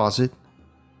deposit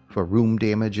for room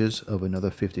damages of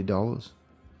another $50.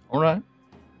 All right.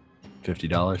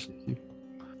 $50.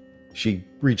 She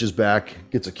reaches back,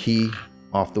 gets a key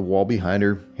off the wall behind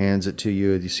her, hands it to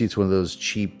you. You see it's one of those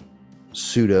cheap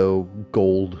pseudo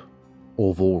gold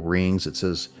oval rings. It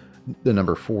says the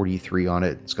number 43 on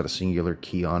it. It's got a singular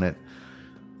key on it.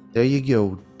 There you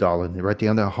go, darling. Right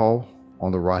down that hall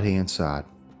on the right-hand side.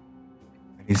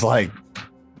 He's like,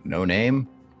 no name.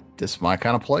 This is my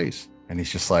kind of place. And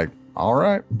he's just like, all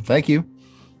right, thank you.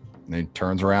 And he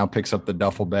turns around, picks up the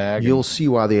duffel bag. You'll see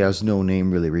why there's no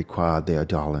name really required there,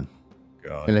 darling.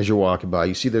 God. And as you're walking by,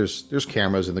 you see there's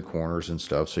cameras in the corners and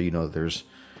stuff. So, there's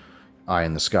eye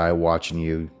in the sky watching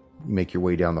you. You make your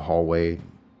way down the hallway.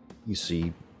 you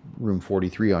see room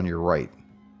 43 on your right.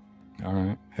 All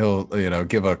right. He'll,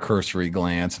 give a cursory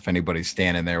glance if anybody's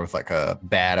standing there with like a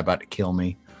bat about to kill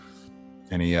me.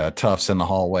 Any toughs in the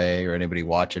hallway or anybody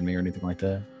watching me or anything like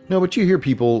that? No, but you hear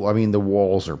people. I mean, the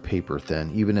walls are paper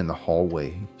thin, even in the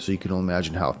hallway. So you can only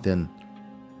imagine how thin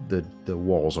the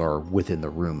walls are within the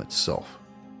room itself.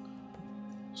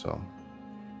 So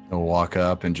he'll walk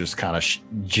up and just kind of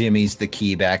jimmies the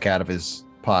key back out of his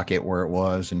pocket where it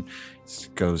was and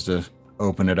goes to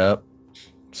open it up,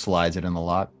 slides it in the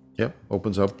lock. Yep,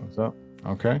 opens up. What's up?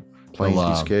 Okay. Plain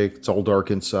piece of cake. It's all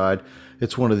dark inside.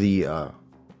 It's one of the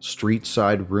street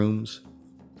side rooms.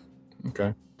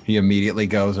 Okay. He immediately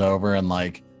goes over and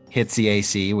like hits the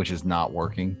AC, which is not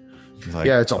working. He's like,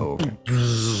 yeah, it's all. Okay.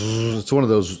 It's one of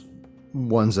those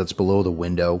ones that's below the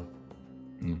window.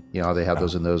 You know, they have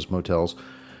those in those motels.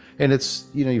 And it's,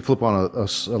 you flip on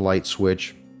a light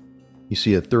switch. You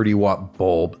see a 30-watt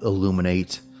bulb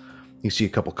illuminate. You see a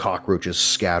couple cockroaches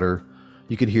scatter.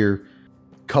 You could hear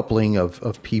coupling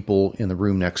of people in the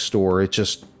room next door. It's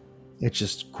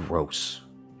just gross.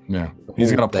 Yeah.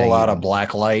 He's going to pull out a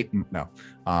black light. No.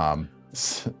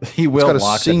 He will lock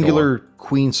got a singular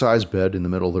queen-size bed in the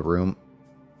middle of the room.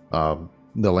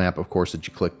 The lamp, of course, that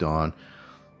you clicked on.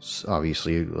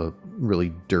 Obviously a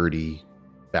really dirty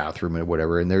bathroom or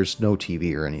whatever, and there's no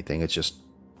TV or anything. It's just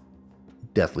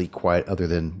deathly quiet other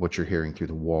than what you're hearing through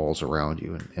the walls around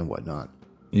you and whatnot.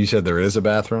 You said there is a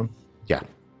bathroom? Yeah.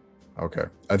 Okay.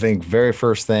 I think very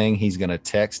first thing, he's going to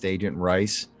text Agent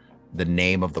Rice the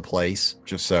name of the place,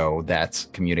 just so that's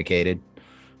communicated.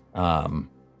 And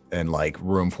like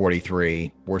room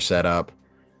 43, we're set up,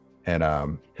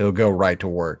 and he'll go right to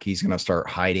work. He's going to start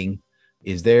hiding.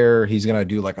 He's going to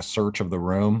do like a search of the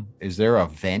room. Is there a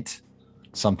vent,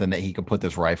 something that he could put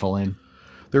this rifle in?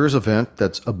 There is a vent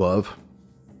that's above.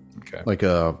 Okay. Like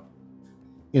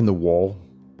in the wall.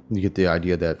 You get the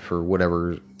idea that for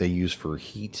whatever they use for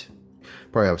heat,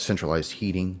 probably have centralized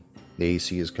heating. The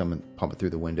AC is pumping through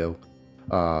the window.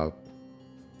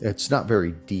 It's not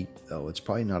very deep though. It's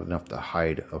probably not enough to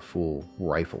hide a full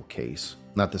rifle case.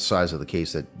 Not the size of the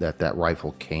case that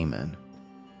rifle came in.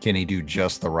 Can he do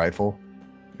just the rifle?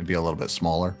 It'd be a little bit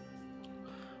smaller.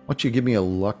 Why don't you give me a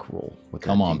luck roll with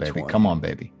Come on, baby. Come on,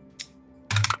 baby.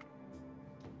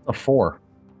 A 4.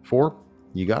 4?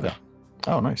 You got it.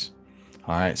 Oh, nice.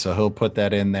 All right. So he'll put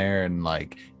that in there and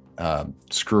like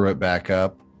screw it back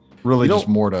up. Really just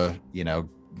more to,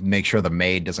 make sure the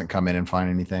maid doesn't come in and find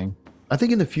anything. I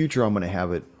think in the future, I'm going to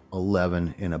have it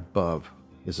 11 and above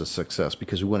is a success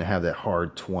because we want to have that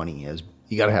hard 20 as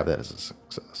you got to have that as a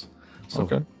success. So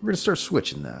okay. We're going to start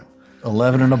switching that.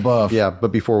 11 and above. Yeah,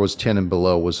 but before it was 10 and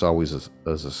below was always a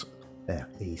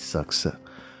success.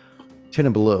 10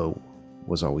 and below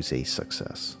was always a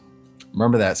success.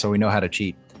 Remember that so we know how to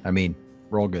cheat. I mean,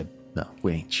 roll good. No,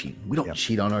 we ain't cheating. We don't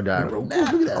cheat on our die roll.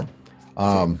 Look at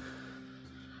that.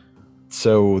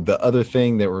 So the other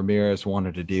thing that Ramirez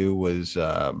wanted to do was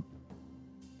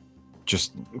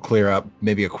just clear up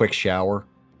maybe a quick shower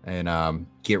and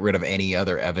get rid of any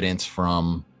other evidence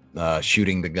from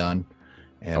shooting the gun.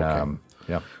 And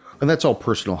and that's all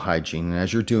personal hygiene. And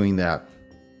as you're doing that,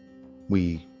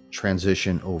 we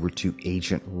transition over to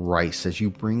Agent Rice as you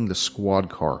bring the squad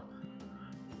car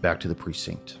back to the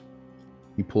precinct.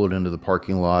 You pull it into the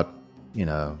parking lot in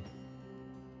a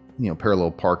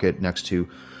parallel park it next to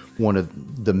one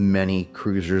of the many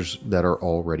cruisers that are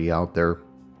already out there.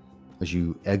 As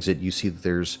you exit, you see that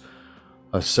there's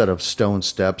a set of stone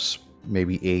steps,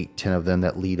 maybe 8-10 of them,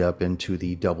 that lead up into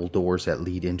the double doors that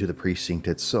lead into the precinct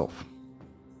itself.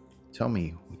 Tell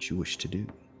me what you wish to do.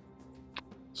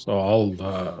 So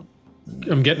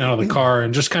I'm getting out of the car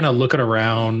and just kind of looking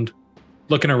around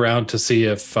to see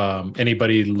if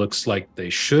anybody looks like they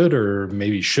should or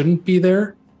maybe shouldn't be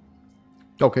there.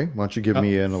 Okay, why don't you give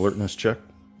me an alertness check?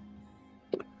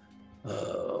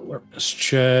 Alertness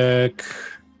check.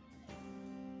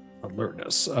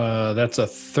 Alertness. That's a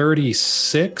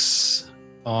 36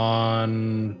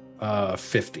 on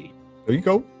 50. There you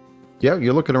go. Yeah,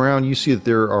 you're looking around. You see that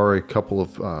there are a couple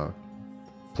of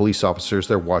police officers.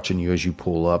 They're watching you as you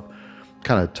pull up,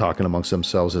 kind of talking amongst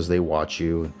themselves as they watch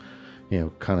you,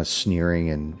 and, kind of sneering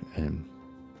and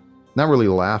not really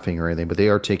laughing or anything, but they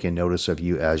are taking notice of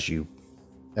you as you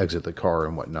exit the car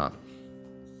and whatnot.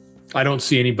 I don't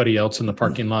see anybody else in the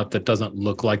parking lot that doesn't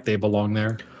look like they belong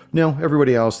there. No,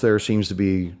 everybody else there seems to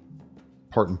be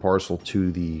part and parcel to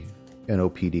the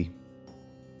NOPD.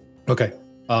 Okay.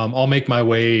 I'll make my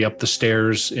way up the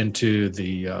stairs into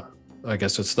the, I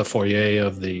guess it's the foyer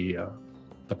of the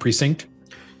precinct.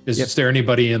 Is there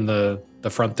anybody in the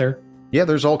front there? Yeah,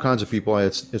 there's all kinds of people.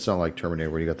 It's not like Terminator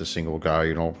where you got the single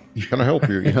guy, can I help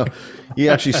you? You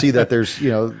actually see that there's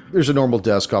a normal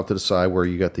desk off to the side where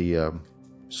you got the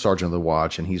sergeant of the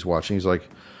watch, and he's watching. He's like,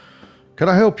 can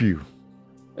I help you?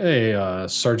 Hey,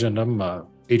 Sergeant, I'm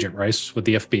Agent Rice with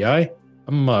the FBI.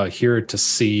 I'm here to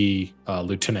see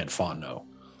Lieutenant Fonno.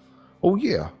 Oh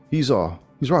yeah, he's right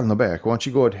in the back. Why don't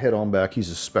you go ahead, head on back? He's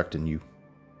expecting you.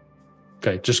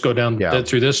 Okay, just go down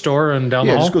through this door and down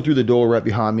the hall? Yeah, just go through the door right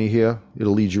behind me here.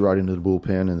 It'll lead you right into the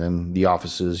bullpen, and then the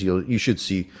offices. You should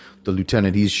see the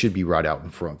lieutenant. He should be right out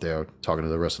in front there talking to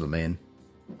the rest of the men.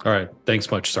 All right, thanks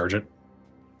much, Sergeant.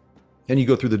 And you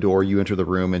go through the door, you enter the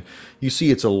room, and you see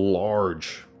it's a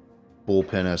large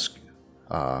bullpen-esque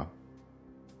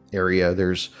area.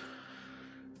 There's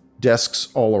desks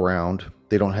all around.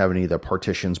 They don't have any of the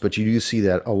partitions, but you do see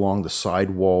that along the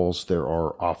side walls there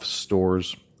are office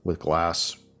doors with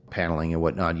glass paneling and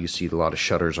whatnot. You see a lot of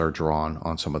shutters are drawn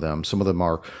on some of them. Some of them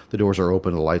are, the doors are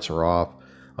open, the lights are off.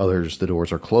 Others, the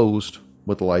doors are closed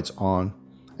with the lights on.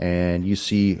 And you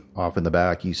see off in the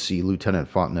back, you see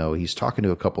Lieutenant Fontenot. He's talking to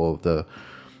a couple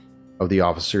of the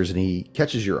officers, and he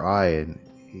catches your eye, and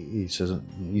he says,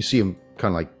 you see him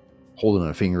kind of like holding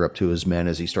a finger up to his men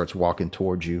as he starts walking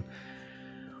towards you.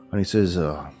 And he says,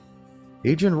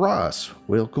 Agent Ross,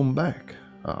 welcome back.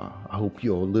 I hope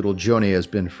your little journey has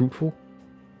been fruitful.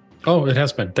 Oh, it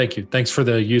has been. Thank you. Thanks for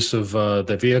the use of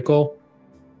the vehicle.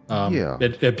 Yeah.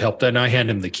 It helped. And I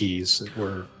hand him the keys.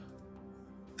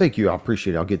 Thank you. I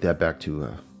appreciate it. I'll get that back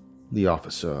to the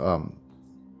office.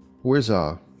 Where's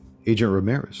Agent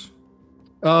Ramirez?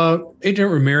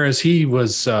 Agent Ramirez, he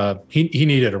was he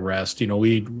needed a rest.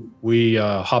 We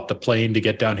hopped a plane to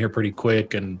get down here pretty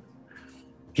quick, and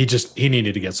he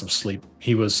needed to get some sleep.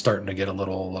 He was starting to get a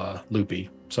little loopy.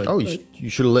 So you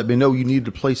should have let me know you needed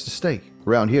a place to stay.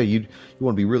 Around here, you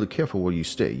want to be really careful where you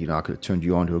stay. I could have turned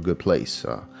you on to a good place.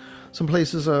 Some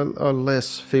places are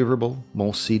less favorable,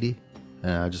 more seedy.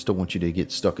 I just don't want you to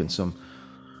get stuck in some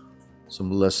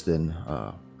less than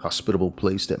hospitable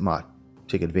place that might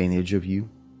take advantage of you.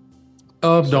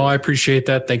 No, I appreciate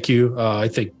that. Thank you. I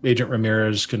think Agent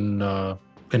Ramirez can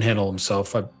handle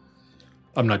himself.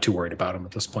 I'm not too worried about him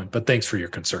at this point, but thanks for your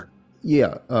concern.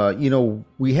 Yeah,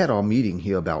 we had our meeting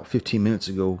here about 15 minutes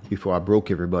ago before I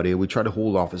broke everybody. We tried to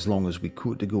hold off as long as we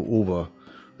could to go over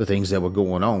the things that were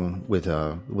going on with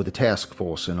the task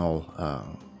force and all.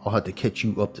 I'll have to catch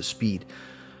you up to speed.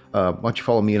 Why don't you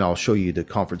follow me and I'll show you the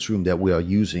conference room that we are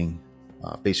using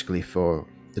basically for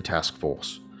the task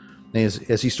force. And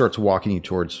as he starts walking you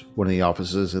towards one of the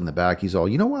offices in the back, he's all,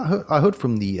 I heard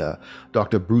from the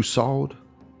Dr. Broussard,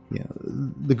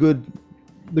 the good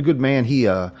man,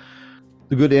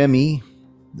 the good ME,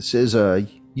 says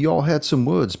you all had some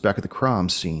words back at the crime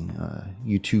scene.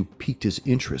 You two piqued his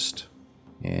interest,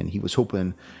 and he was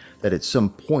hoping that at some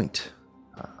point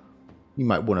you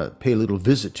might want to pay a little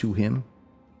visit to him,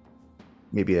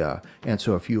 maybe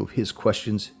answer a few of his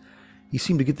questions. He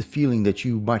seemed to get the feeling that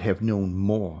you might have known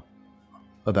more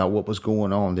about what was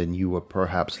going on than you were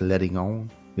perhaps letting on,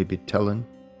 maybe telling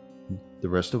the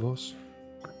rest of us.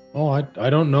 Oh, I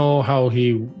don't know how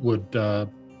he would,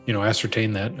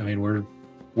 ascertain that. I mean,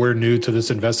 we're new to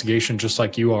this investigation, just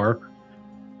like you are.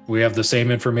 We have the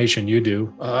same information you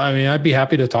do. I'd be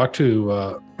happy to talk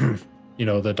to,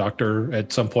 the doctor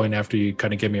at some point after you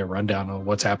kind of give me a rundown of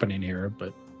what's happening here.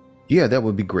 But yeah, that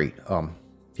would be great. Why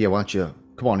don't you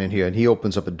come on in here? And he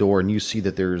opens up a door, and you see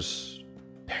that there's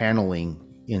paneling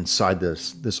inside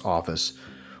this office,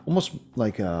 almost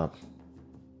like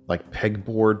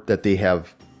pegboard that they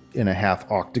have in a half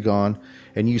octagon,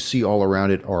 and you see all around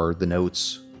it are the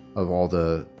notes of all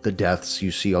the deaths.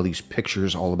 You see all these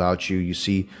pictures all about you. You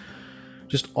see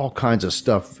just all kinds of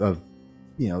stuff of,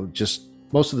 just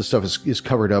most of the stuff is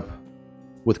covered up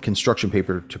with construction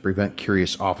paper to prevent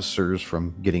curious officers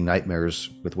from getting nightmares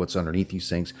with what's underneath these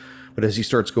things. But as he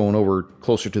starts going over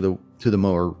closer to the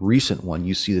more recent one,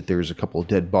 you see that there's a couple of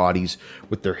dead bodies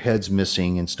with their heads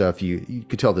missing and stuff. You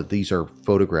could tell that these are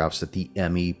photographs that the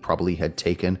ME probably had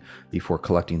taken before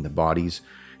collecting the bodies.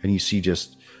 And you see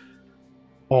just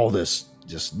all this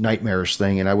just nightmarish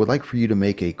thing. And I would like for you to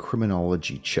make a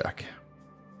criminology check.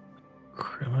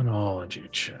 Criminology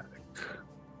check.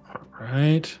 All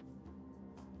right.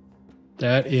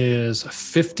 That is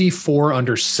 54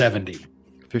 under 70.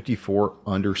 54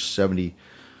 under 70.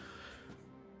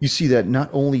 You see that not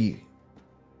only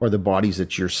are the bodies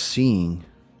that you're seeing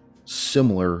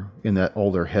similar in that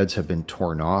all their heads have been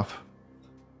torn off,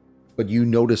 but you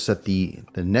notice that the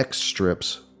neck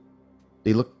strips,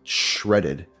 they look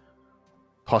shredded,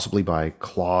 possibly by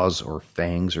claws or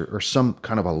fangs or some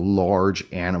kind of a large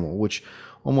animal, which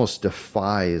almost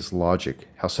defies logic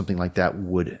how something like that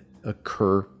would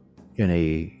occur in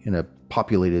a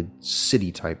populated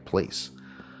city type place.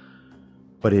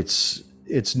 But it's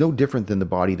no different than the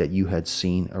body that you had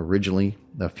seen originally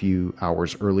a few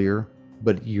hours earlier,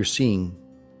 but you're seeing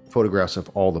photographs of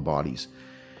all the bodies.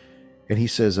 And he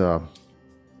says, why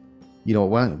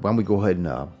don't we go ahead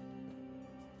and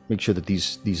make sure that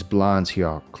these blinds here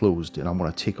are closed, and I'm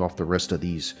going to take off the rest of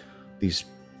these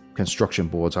construction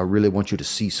boards. I really want you to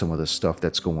see some of the stuff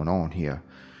that's going on here.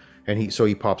 And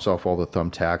he pops off all the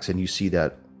thumbtacks, and you see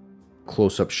that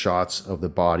close-up shots of the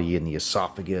body and the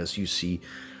esophagus. You see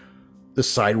the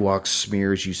sidewalk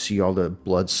smears. You see all the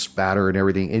blood spatter and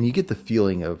everything. And you get the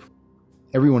feeling of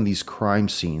every one of these crime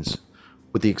scenes,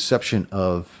 with the exception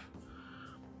of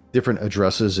different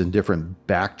addresses and different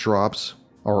backdrops,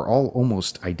 are all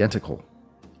almost identical.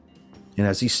 And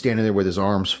as he's standing there with his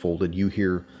arms folded, you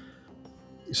hear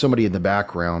somebody in the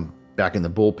background, back in the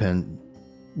bullpen,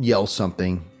 yell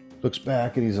something, looks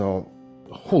back, and he's all,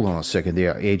 hold on a second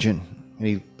there, agent. And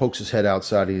he pokes his head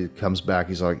outside. He comes back.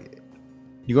 He's like,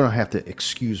 you're going to have to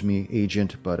excuse me,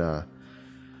 agent, but I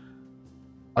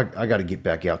got to get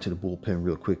back out to the bullpen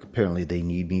real quick. Apparently they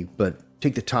need me, but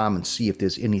take the time and see if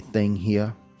there's anything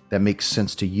here that makes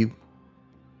sense to you.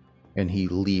 And he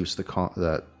leaves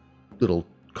that little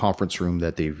conference room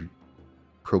that they've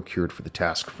procured for the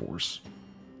task force.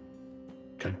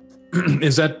 Okay.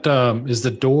 Is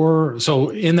the door, so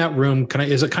in that room,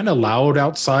 is it kind of loud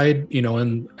outside,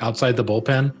 outside the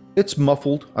bullpen? It's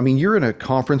muffled. I mean, you're in a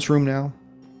conference room now,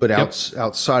 but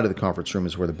outside of the conference room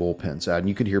is where the bullpen's at, and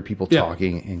you could hear people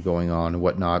talking and going on and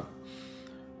whatnot.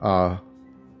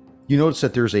 You notice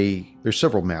that there's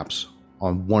several maps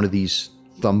on one of these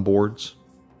thumb boards,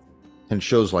 and it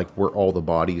shows like where all the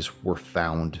bodies were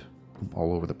found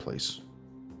all over the place.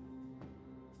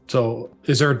 So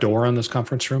is there a door on this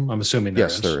conference room? I'm assuming there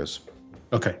is. Yes, there is.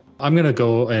 Okay. I'm going to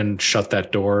go and shut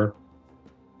that door,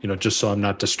 just so I'm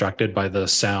not distracted by the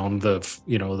sound of,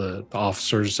 the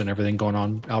officers and everything going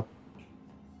on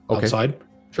outside.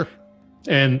 Sure.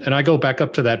 And I go back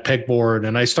up to that pegboard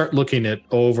and I start looking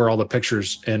over all the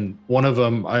pictures. And one of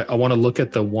them, I want to look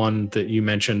at the one that you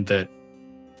mentioned that,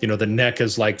 the neck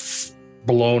is like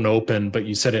blown open, but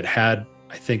you said it had,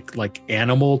 I think, like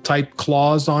animal type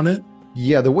claws on it.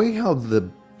 Yeah, the way how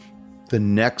the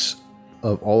necks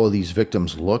of all of these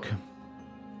victims look,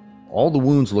 all the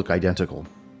wounds look identical.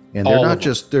 And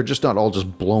they're just not all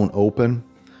just blown open,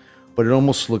 but it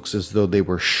almost looks as though they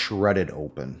were shredded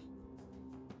open.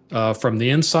 From the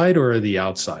inside or the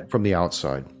outside? From the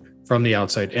outside. From the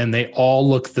outside. And they all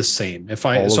look the same.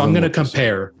 I'm going to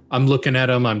compare. I'm looking at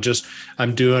them. I'm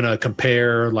doing a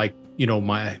compare, like,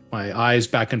 my eyes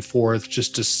back and forth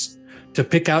just to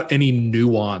pick out any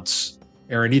nuance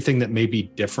or anything that may be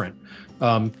different.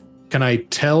 Can I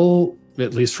tell,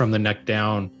 at least from the neck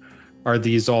down, are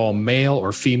these all male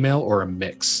or female or a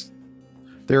mix?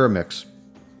 They're a mix.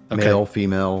 Okay. Male,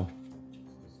 female,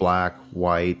 black,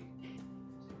 white,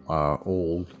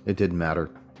 old. It didn't matter.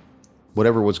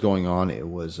 Whatever was going on, it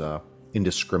was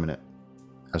indiscriminate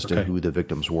as to who the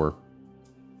victims were.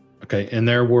 Okay, and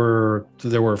there were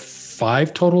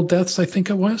 5 total deaths, I think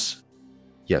it was?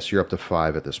 Yes, you're up to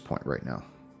 5 at this point right now.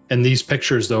 And these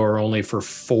pictures, though, are only for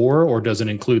 4, or does it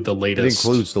include the latest? It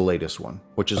includes the latest one,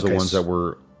 which is the ones that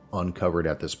were uncovered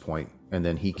at this point. And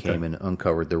then he came and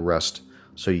uncovered the rest,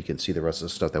 so you can see the rest of the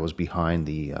stuff that was behind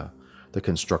the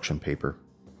construction paper.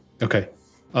 Okay.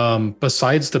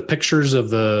 Besides the pictures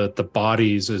of the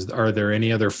bodies, are there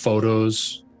any other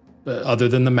photos other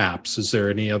than the maps? Is there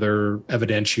any other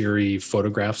evidentiary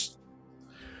photographs?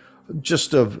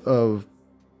 Just of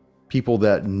people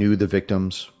that knew the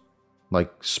victims,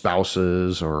 like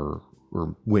spouses or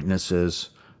witnesses.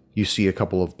 You see a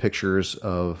couple of pictures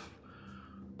of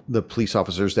the police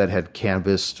officers that had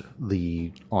canvassed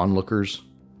the onlookers.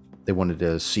 They wanted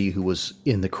to see who was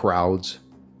in the crowds.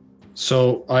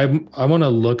 So I want to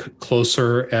look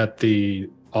closer at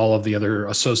all of the other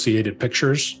associated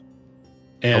pictures,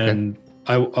 and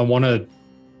I want to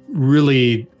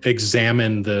really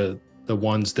examine the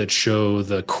ones that show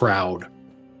the crowd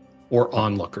or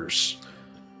onlookers.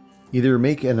 Either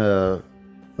make a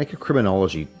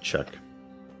criminology check.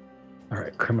 All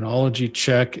right, criminology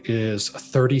check is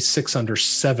 36 under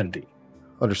 70.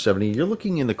 Under 70. You're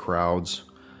looking in the crowds,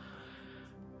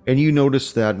 and you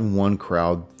notice that in one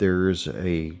crowd there's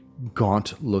a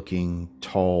gaunt-looking,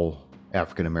 tall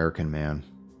African-American man.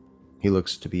 He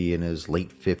looks to be in his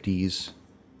late 50s.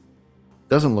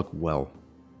 Doesn't look well.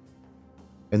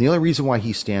 And the only reason why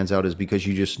he stands out is because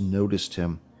you just noticed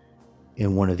him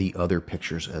in one of the other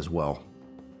pictures as well.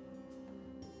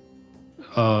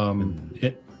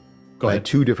 Go Go I ahead. had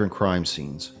 2 different crime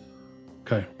scenes.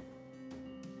 Okay.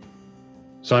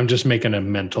 So I'm just making a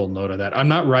mental note of that. I'm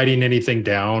not writing anything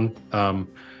down.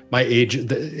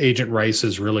 Agent Rice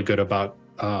is really good about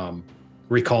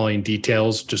recalling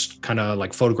details, just kind of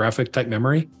like photographic type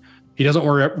memory. He doesn't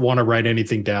want to write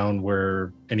anything down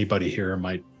where anybody here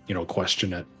might,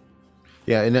 question it.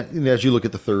 Yeah, and as you look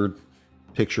at the third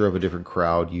picture of a different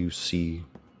crowd, you see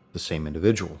the same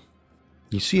individual.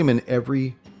 You see him in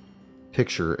every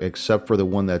picture except for the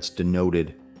one that's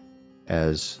denoted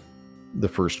as the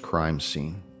first crime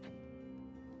scene.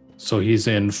 So he's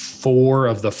in 4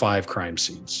 of the 5 crime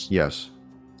scenes. Yes.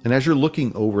 And as you're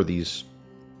looking over these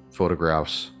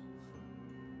photographs,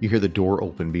 you hear the door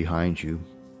open behind you.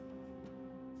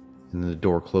 And then the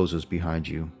door closes behind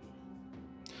you.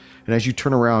 And as you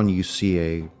turn around, you see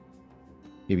a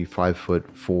maybe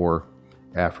 5'4"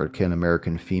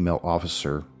 African-American female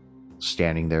officer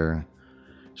standing there.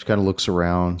 She kind of looks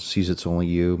around, sees it's only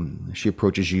you. She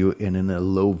approaches you, and in a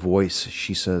low voice,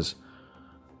 she says,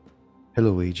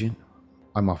 "Hello, Agent.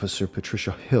 I'm Officer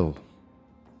Patricia Hill.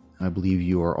 I believe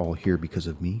you are all here because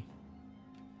of me."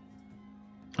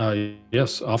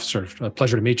 Yes, officer. A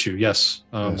pleasure to meet you. Yes,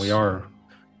 Yes. we are.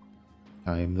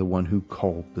 I am the one who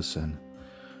called this in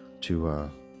to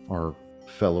our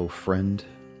fellow friend.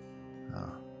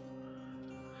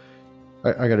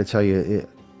 I got to tell you,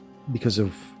 because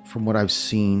from what I've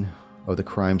seen of the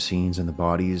crime scenes and the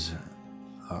bodies,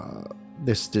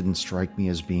 this didn't strike me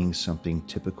as being something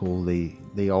typical.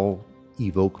 They all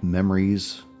evoke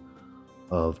memories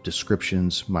of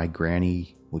descriptions my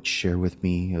granny would share with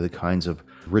me, of the kinds of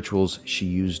rituals she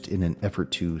used in an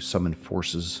effort to summon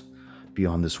forces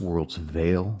beyond this world's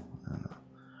veil.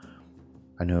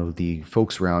 I know the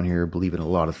folks around here believe in a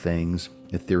lot of things: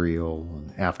 ethereal,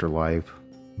 afterlife,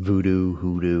 voodoo,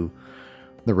 hoodoo,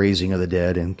 the raising of the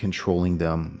dead and controlling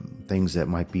them, things that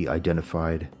might be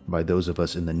identified by those of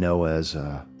us in the know as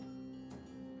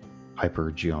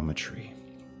hypergeometry.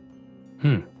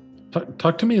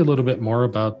 Talk to me a little bit more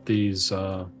about these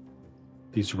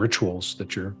rituals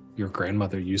that your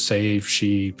grandmother. You say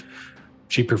she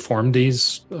performed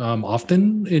these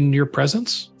often in your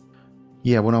presence?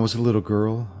 Yeah, when I was a little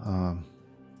girl,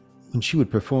 when she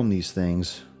would perform these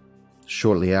things,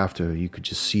 shortly after, you could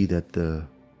just see that the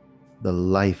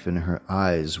life in her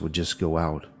eyes would just go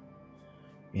out.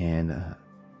 And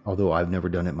although I've never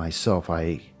done it myself,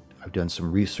 I've done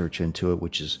some research into it,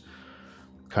 which is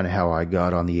kind of how I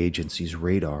got on the agency's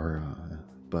radar.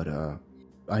 But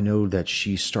I know that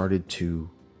she started to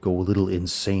go a little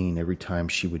insane every time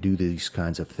she would do these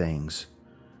kinds of things.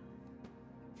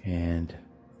 And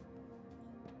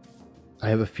I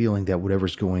have a feeling that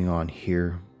whatever's going on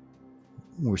here,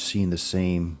 we're seeing the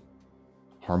same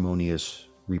harmonious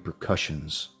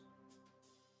repercussions,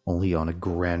 only on a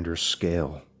grander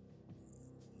scale.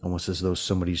 Almost as though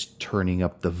somebody's turning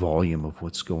up the volume of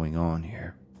what's going on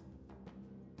here.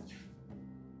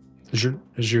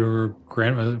 Is your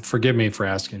grandmother, forgive me for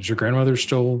asking, is your grandmother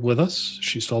still with us? Is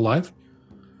she still alive?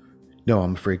 No,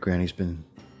 I'm afraid Granny's been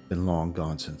long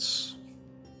gone since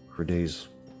her days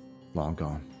long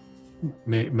gone.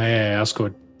 May I ask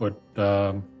what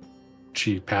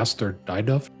she passed or died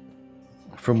of?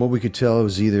 From what we could tell, it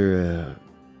was either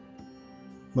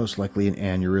most likely an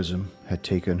aneurysm had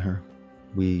taken her.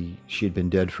 She had been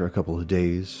dead for a couple of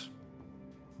days.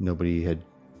 Nobody had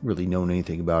really known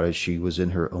anything about it. She was in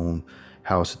her own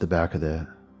house at the back of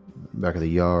the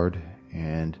yard,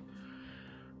 and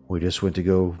we just went to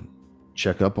go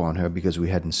check up on her because we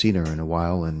hadn't seen her in a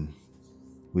while, and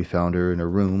we found her in her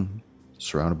room,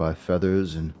 surrounded by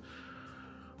feathers and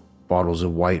bottles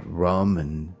of white rum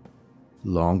and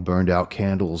long burned out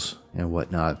candles and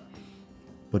whatnot.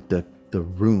 But the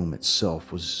room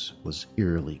itself was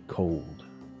eerily cold,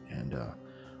 and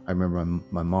I remember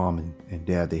my mom and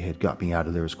dad, they had got me out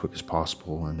of there as quick as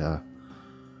possible, and I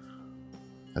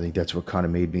think that's what kind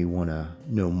of made me want to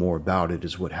know more about it,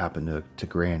 is what happened to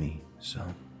Granny.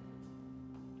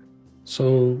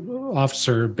 So,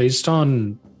 officer, based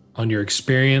on your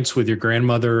experience with your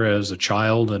grandmother as a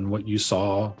child and what you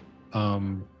saw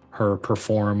her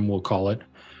perform, we'll call it,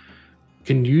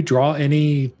 can you draw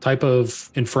any type of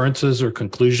inferences or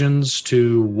conclusions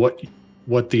to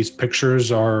what these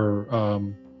pictures are,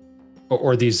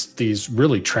 or these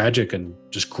really tragic and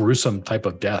just gruesome type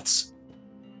of deaths?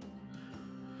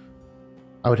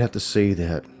 I would have to say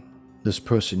that this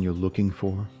person you're looking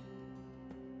for,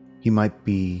 he might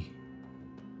be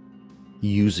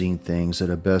using things that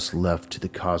are best left to the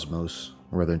cosmos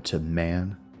rather than to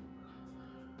man.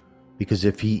 Because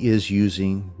if he is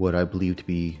using what I believe to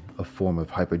be a form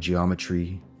of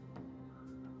hypergeometry,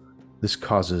 this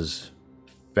causes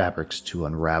fabrics to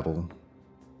unravel,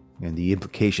 and the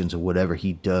implications of whatever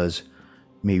he does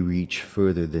may reach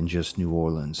further than just New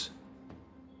Orleans.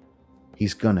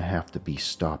 He's gonna have to be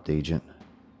stopped, Agent.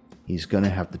 He's gonna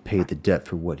have to pay the debt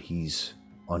for what he's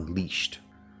unleashed.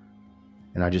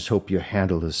 And I just hope your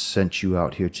handlers sent you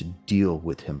out here to deal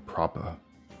with him proper.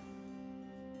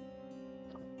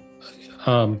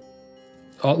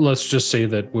 Let's just say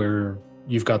that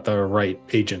you've got the right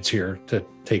agents here to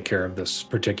take care of this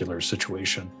particular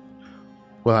situation.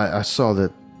 Well, I saw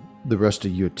that the rest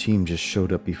of your team just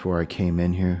showed up before I came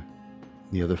in here.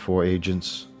 The other 4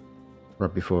 agents,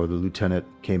 right before the lieutenant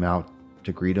came out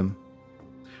to greet him.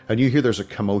 And you hear there's a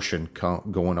commotion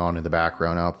going on in the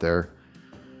background out there.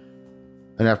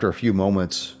 And after a few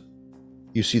moments,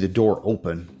 you see the door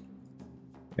open.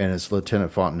 And it's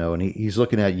Lieutenant Fontenot, and he's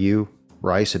looking at you,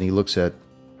 Rice, and he looks at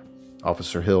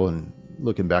Officer Hill and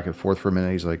looking back and forth for a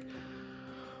minute. He's like,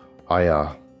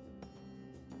 I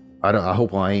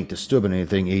hope I ain't disturbing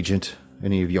anything, Agent,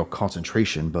 any of your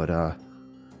concentration, but I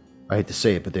hate to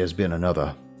say it, but there's been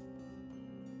another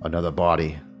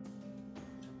body.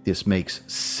 This makes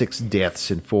 6 deaths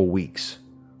in 4 weeks,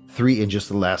 3 in just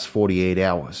the last 48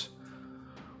 hours.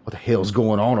 What the hell's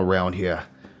going on around here?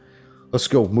 Let's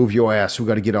go, move your ass. We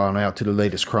got to get on out to the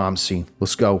latest crime scene.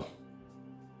 Let's go.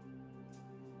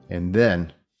 And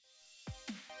then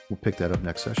we'll pick that up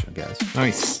next session, guys.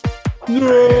 Nice.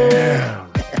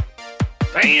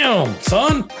 Damn,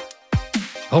 son.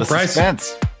 I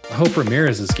hope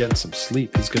Ramirez is getting some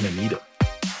sleep. He's going to need it.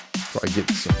 Probably get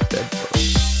some bed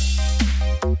first.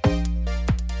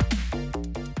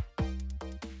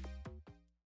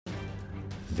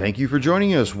 Thank you for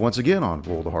joining us once again on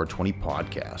Roll the Hard 20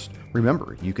 podcast.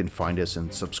 Remember, you can find us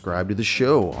and subscribe to the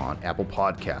show on Apple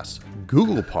Podcasts,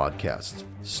 Google Podcasts,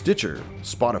 Stitcher,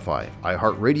 Spotify,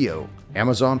 iHeartRadio,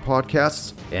 Amazon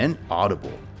Podcasts, and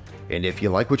Audible. And if you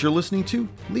like what you're listening to,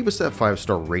 leave us that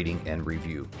 5-star rating and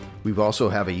review. We also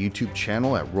have a YouTube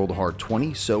channel at Roll the Hard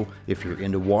 20, so if you're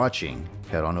into watching,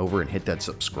 head on over and hit that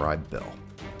subscribe bell.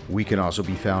 We can also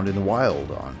be found in the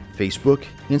wild on Facebook,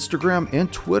 Instagram,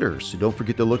 and Twitter, so don't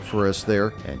forget to look for us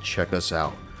there and check us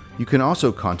out. You can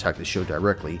also contact the show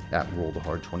directly at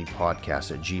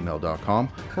rollthehard20podcast@gmail.com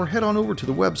or head on over to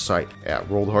the website at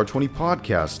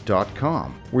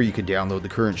rollthehard20podcast.com, where you can download the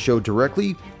current show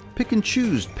directly, pick and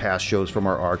choose past shows from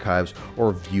our archives,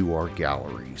 or view our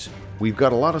galleries. We've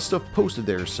got a lot of stuff posted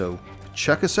there, so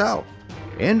check us out.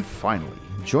 And finally,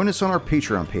 join us on our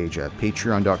Patreon page at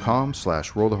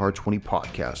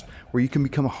patreon.com/rollthehard20podcast, where you can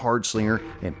become a hard slinger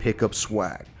and pick up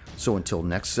swag. So until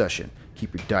next session,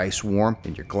 keep your dice warm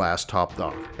and your glass topped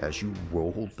off as you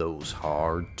roll those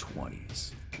hard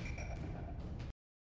 20s.